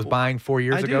gal that was buying 4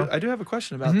 years ago. I do have a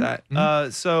question about that. Mm-hmm.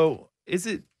 So is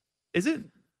it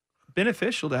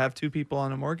beneficial to have 2 people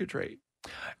on a mortgage rate?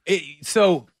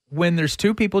 So when there's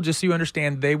 2 people, just so you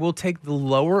understand, they will take the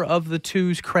lower of the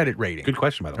 2's credit rating. Good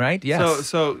question, by the way. Right? Yes.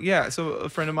 So a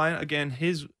friend of mine, again,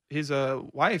 his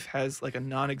wife has like a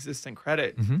non-existent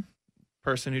credit. Mm-hmm.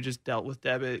 Person who just dealt with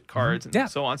debit cards and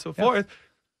so on and so forth.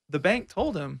 The bank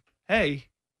told him, hey,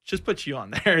 just put you on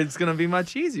there. It's going to be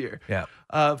much easier. Yeah.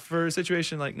 For a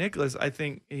situation like Nicholas, I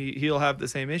think he'll have the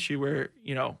same issue where,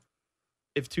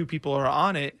 if 2 people are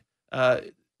on it,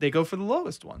 they go for the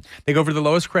lowest one. They go for the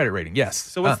lowest credit rating. Yes.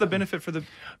 So what's the benefit for the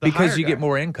because higher you guy? get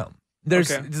more income.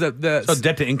 There's Okay. the So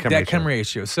debt to income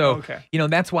ratio. So Okay.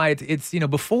 that's why it's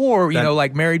before That-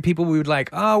 like married people, we would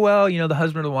like, oh well, the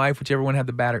husband or the wife, whichever one had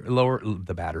the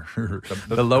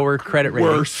lower credit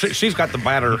rating. She's got the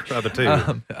batter of the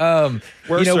two.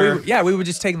 We would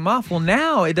just take them off. Well,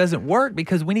 now it doesn't work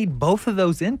because we need both of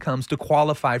those incomes to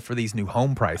qualify for these new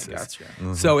home prices.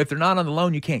 Gotcha. So if they're not on the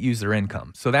loan, you can't use their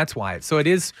income. So that's why. So it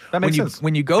is That makes sense.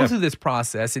 when you go Yeah. through this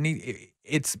process, and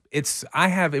I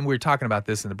have, and we were talking about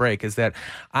this in the break, is that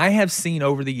I have seen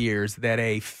over the years that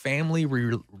a family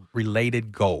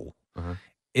related goal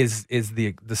is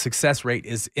the success rate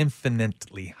is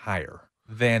infinitely higher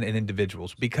than an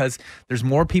individual's because there's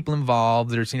more people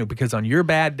involved. There's, because on your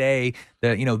bad day,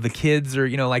 the kids are,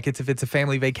 like if it's a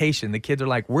family vacation, the kids are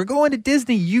like, we're going to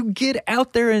Disney. You get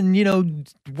out there and,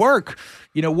 work,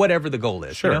 whatever the goal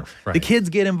is. Sure, right. The kids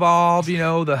get involved, the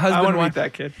husband. I want to wife- meet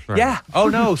that kid. Yeah. Oh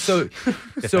no. So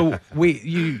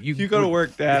You go to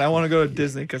work, Dad. I want to go to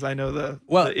Disney because I know the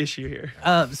issue here.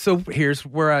 So here's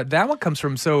where that one comes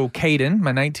from. So Caden,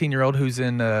 my 19-year-old who's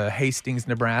in Hastings,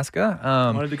 Nebraska.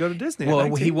 I wanted to go to Disney. at Well,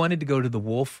 19. he wanted to go to the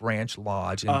Wolf Ranch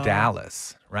Lodge in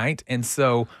Dallas, right? And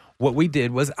so what we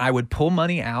did was I would pull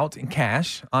money out in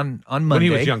cash on Monday. When he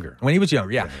was younger. When he was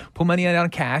younger, yeah. Pull money out in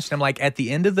cash. And I'm like, at the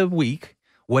end of the week,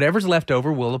 whatever's left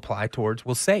over, we'll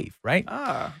save, right?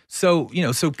 So,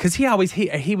 because he was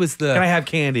the... Can I have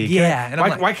candy? Yeah. And I'm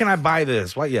like, why can I buy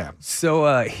this? Why? Yeah. so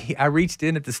I reached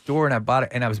in at the store and I bought it,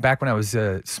 and I was back when I was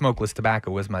smokeless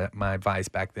tobacco was my vice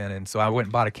back then, and so I went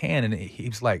and bought a can, and he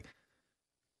was like,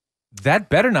 "That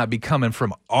better not be coming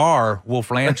from our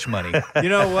Wolf Ranch money." You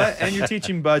know what? And you're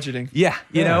teaching budgeting. Yeah,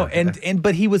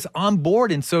 but he was on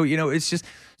board, and so it's just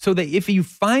so that if you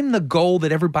find the goal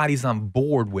that everybody's on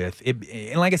board with,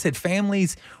 and like I said,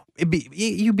 families.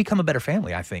 You become a better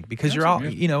family, I think, because you're all,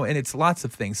 and it's lots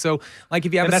of things. So, like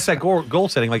if you have And that's that goal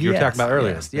setting, like you were talking about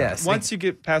earlier. Yes. Once you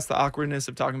get past the awkwardness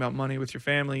of talking about money with your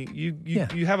family,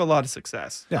 you have a lot of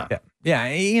success. Yeah. Yeah.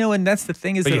 And that's the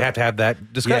thing is But that you have to have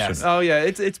that discussion. Yes. Oh yeah,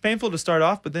 it's painful to start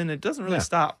off, but then it doesn't really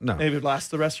stop. No. Maybe it lasts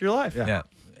the rest of your life. Yeah.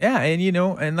 Yeah, and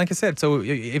and like I said, so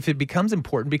if it becomes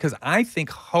important, because I think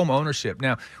home ownership.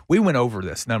 Now we went over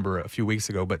this number a few weeks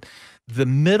ago, but the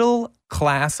middle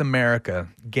class America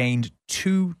gained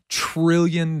 $2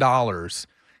 trillion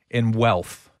in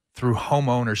wealth through home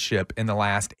ownership in the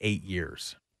last 8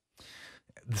 years.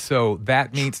 So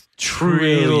that means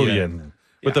trillion.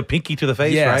 With the pinky to the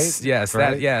face, Yes, right? yes,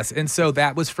 Right? that yes, and so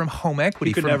that was from home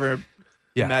equity. You could from, never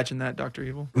Yeah. imagine that, Dr.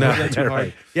 Evil. No, That's too hard.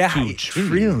 right. Yeah, $2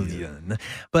 trillion.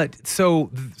 But so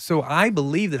I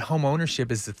believe that home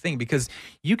ownership is the thing, because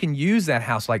you can use that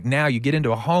house. Like now you get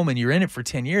into a home and you're in it for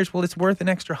 10 years. Well, it's worth an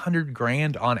extra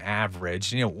 $100,000 on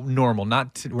average, normal,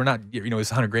 we're not,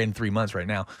 it's $100,000 in 3 months right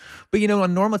now. But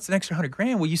on normal, it's an extra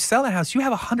 $100,000. Well, you sell the house, you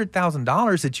have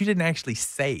 $100,000 that you didn't actually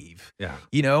save, Yeah.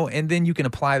 and then you can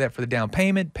apply that for the down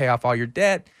payment, pay off all your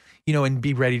debt, and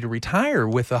be ready to retire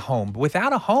with a home.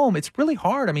 Without a home, it's really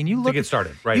hard. I mean, you look get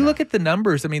started right You now. look at the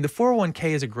numbers. I mean, the 401k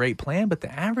is a great plan, but the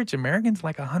average American's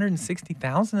like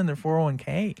 $160,000 in their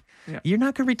 401k. Yeah. You're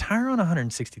not going to retire on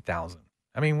 $160,000.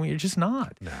 I mean, you're just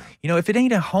not. No. If it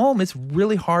ain't a home, it's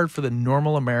really hard for the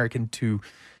normal American to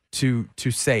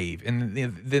save, and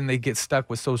then they get stuck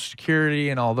with Social Security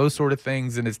and all those sort of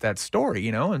things, and it's that story,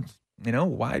 and.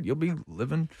 Why you'll be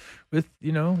living with,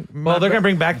 Well, they're gonna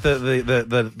bring back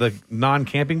the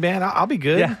non-camping ban. I'll be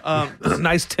good. Yeah.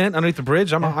 Nice tent underneath the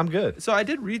bridge. I'm good. So I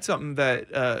did read something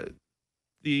that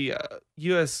the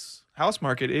U.S. house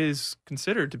market is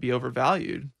considered to be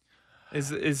overvalued.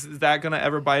 Is that going to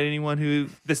ever bite anyone who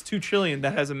this $2 trillion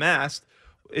that has amassed?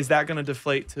 Is that going to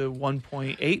deflate to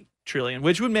 1.8 trillion,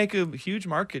 which would make a huge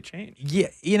market change? Yeah,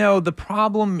 the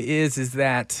problem is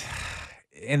that.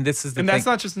 And this is the And thing. that's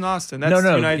not just in Austin. That's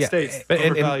the United States. But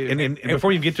Overvalued. and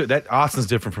before you get to it, that Austin's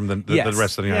different from the Yes.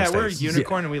 rest of the yeah, United we're a States.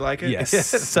 unicorn and we like it. Yes.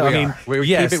 So, we I mean, are. we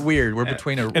yes. keep it weird. We're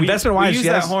between a. Investment We wise, use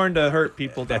yes. that horn to hurt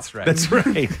people. though. That's right. That's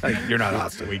right. Like, you're not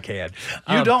Austin. We can.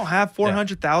 You don't have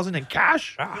 400,000 in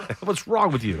cash. What's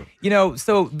wrong with you?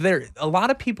 So there, a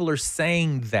lot of people are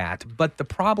saying that, but the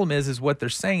problem is what they're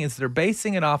saying is they're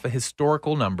basing it off of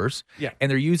historical numbers,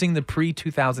 and they're using the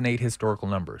pre-2008 historical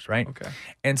numbers, right? Okay.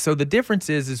 And so the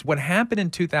difference is what happened in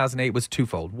 2008 was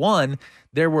twofold. One,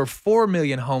 there were 4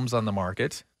 million homes on the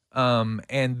market, and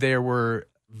there were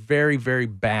very, very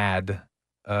bad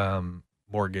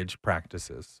mortgage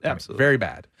practices. Absolutely. Very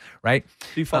bad, right?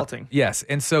 Defaulting. Yes.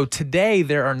 And so today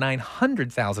there are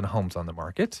 900,000 homes on the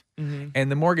market, Mm-hmm.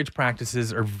 and the mortgage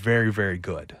practices are very, very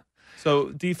good. So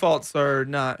defaults are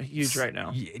not huge right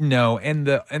now. No, and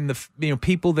the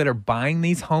people that are buying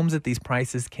these homes at these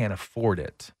prices can't afford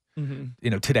it.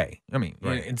 Mm-hmm. Today. I mean,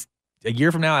 Right. it's A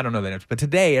year from now, I don't know that, but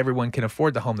today everyone can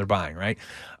afford the home they're buying, right?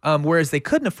 Whereas they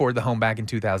couldn't afford the home back in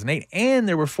 2008, and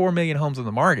there were 4 million homes on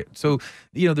the market. So,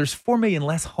 there's 4 million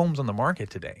less homes on the market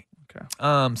today.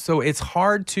 Okay. So it's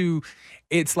hard to.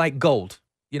 It's like gold.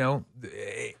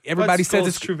 Everybody says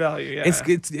it's true value. Yeah.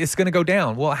 It's going to go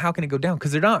down. Well, how can it go down?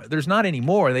 Because there's not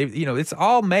anymore. It's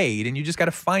all made, and you just got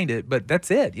to find it. But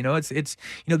that's it. It's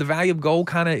the value of gold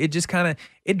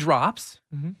it drops,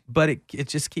 but it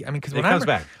just keeps. I mean, because it comes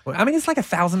back. I mean, it's like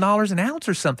 $1,000 an ounce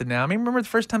or something now. I mean, remember the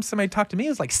first time somebody talked to me, it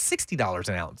was like $60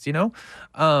 an ounce.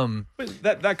 But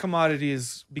that commodity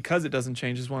is, because it doesn't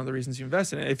change, is one of the reasons you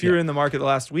invest in it. If you're in the market the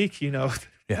last week,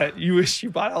 that you wish you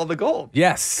bought all the gold.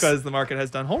 Yes. Because the market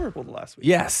has done horrible the last week.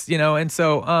 Yes. And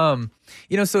so,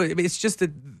 so it's just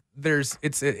that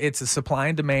it's a supply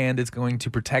and demand. It's going to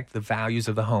protect the values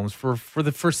of the homes for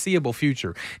the foreseeable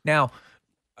future. Now,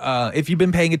 if you've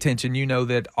been paying attention, you know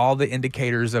that all the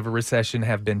indicators of a recession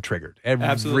have been triggered.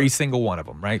 Every single one of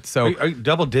them, right? So, are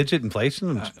double-digit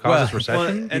inflation causes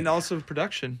recession? And also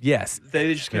production. Yes.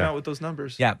 They just came out with those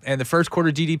numbers. Yeah, and the first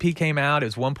quarter GDP came out. It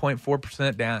was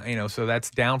 1.4% down, so that's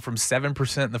down from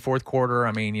 7% in the fourth quarter.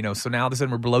 I mean, so now all of a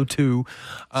sudden we're below 2.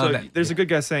 So there's a good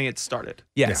guy saying it started.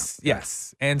 Yes,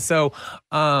 yes. And so,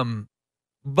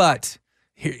 but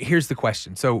here's the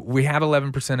question. So we have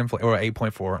 11% inflation, or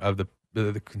 8.4 of the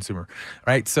consumer,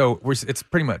 right? So it's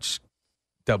pretty much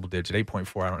double digit,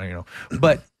 8.4. I don't know,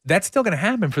 but that's still going to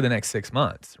happen for the next 6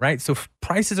 months, right? So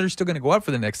prices are still going to go up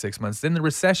for the next 6 months. Then the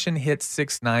recession hits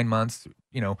 6-9 months,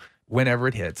 whenever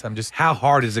it hits. How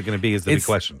hard is it going to be is the big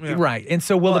question. Yeah. Right. And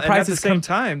so the prices at the same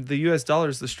time, the US dollar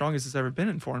is the strongest it's ever been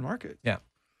in foreign market. Yeah.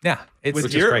 Yeah.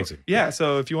 Which is crazy. Yeah.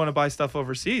 So if you want to buy stuff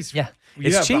overseas, you have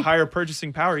cheap. a higher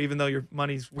purchasing power, even though your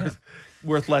money's worth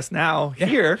less now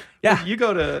here. Yeah. If you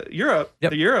go to Europe,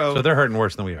 the euro. So they're hurting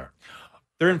worse than we are.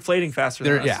 They're inflating faster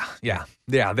than us. Yeah.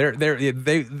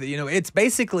 It's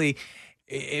basically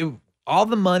all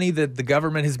the money that the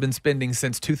government has been spending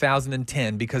since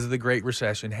 2010 because of the Great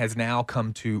Recession has now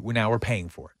come to. Now we're paying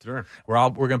for it. Sure. We're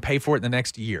going to pay for it in the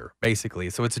next year, basically.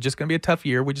 So it's just going to be a tough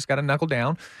year. We just got to knuckle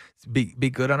down,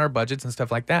 be good on our budgets and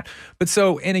stuff like that. But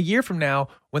so in a year from now,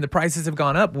 when the prices have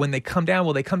gone up, when they come down,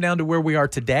 will they come down to where we are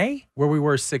today, where we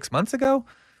were 6 months ago,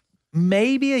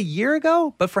 maybe a year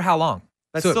ago? But for how long?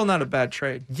 That's still not a bad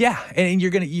trade. Yeah, and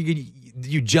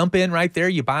you jump in right there.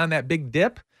 You buy on that big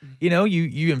dip.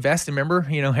 You invest. And remember,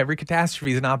 every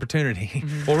catastrophe is an opportunity.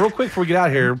 Well, real quick before we get out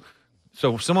of here,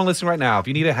 so someone listening right now, if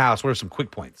you need a house, what are some quick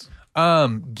points?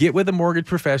 Get with a mortgage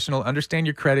professional, understand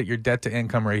your credit, your debt to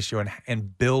income ratio,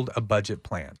 and build a budget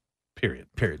plan. Period.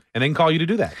 And they can call you to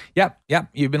do that. Yep.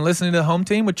 You've been listening to The Home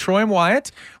Team with Troy and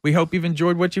Wyatt. We hope you've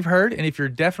enjoyed what you've heard. And if you're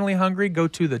definitely hungry, go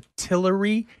to the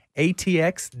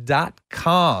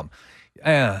TilleryATX.com.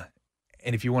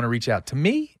 And if you want to reach out to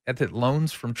me, that's at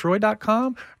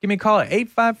loansfromtroy.com. Give me a call at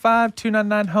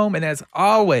 855-299-HOME. And as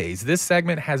always, this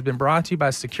segment has been brought to you by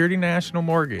Security National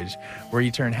Mortgage, where you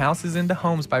turn houses into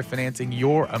homes by financing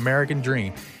your American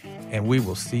dream. And we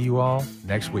will see you all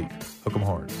next week. Hook 'em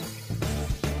horns.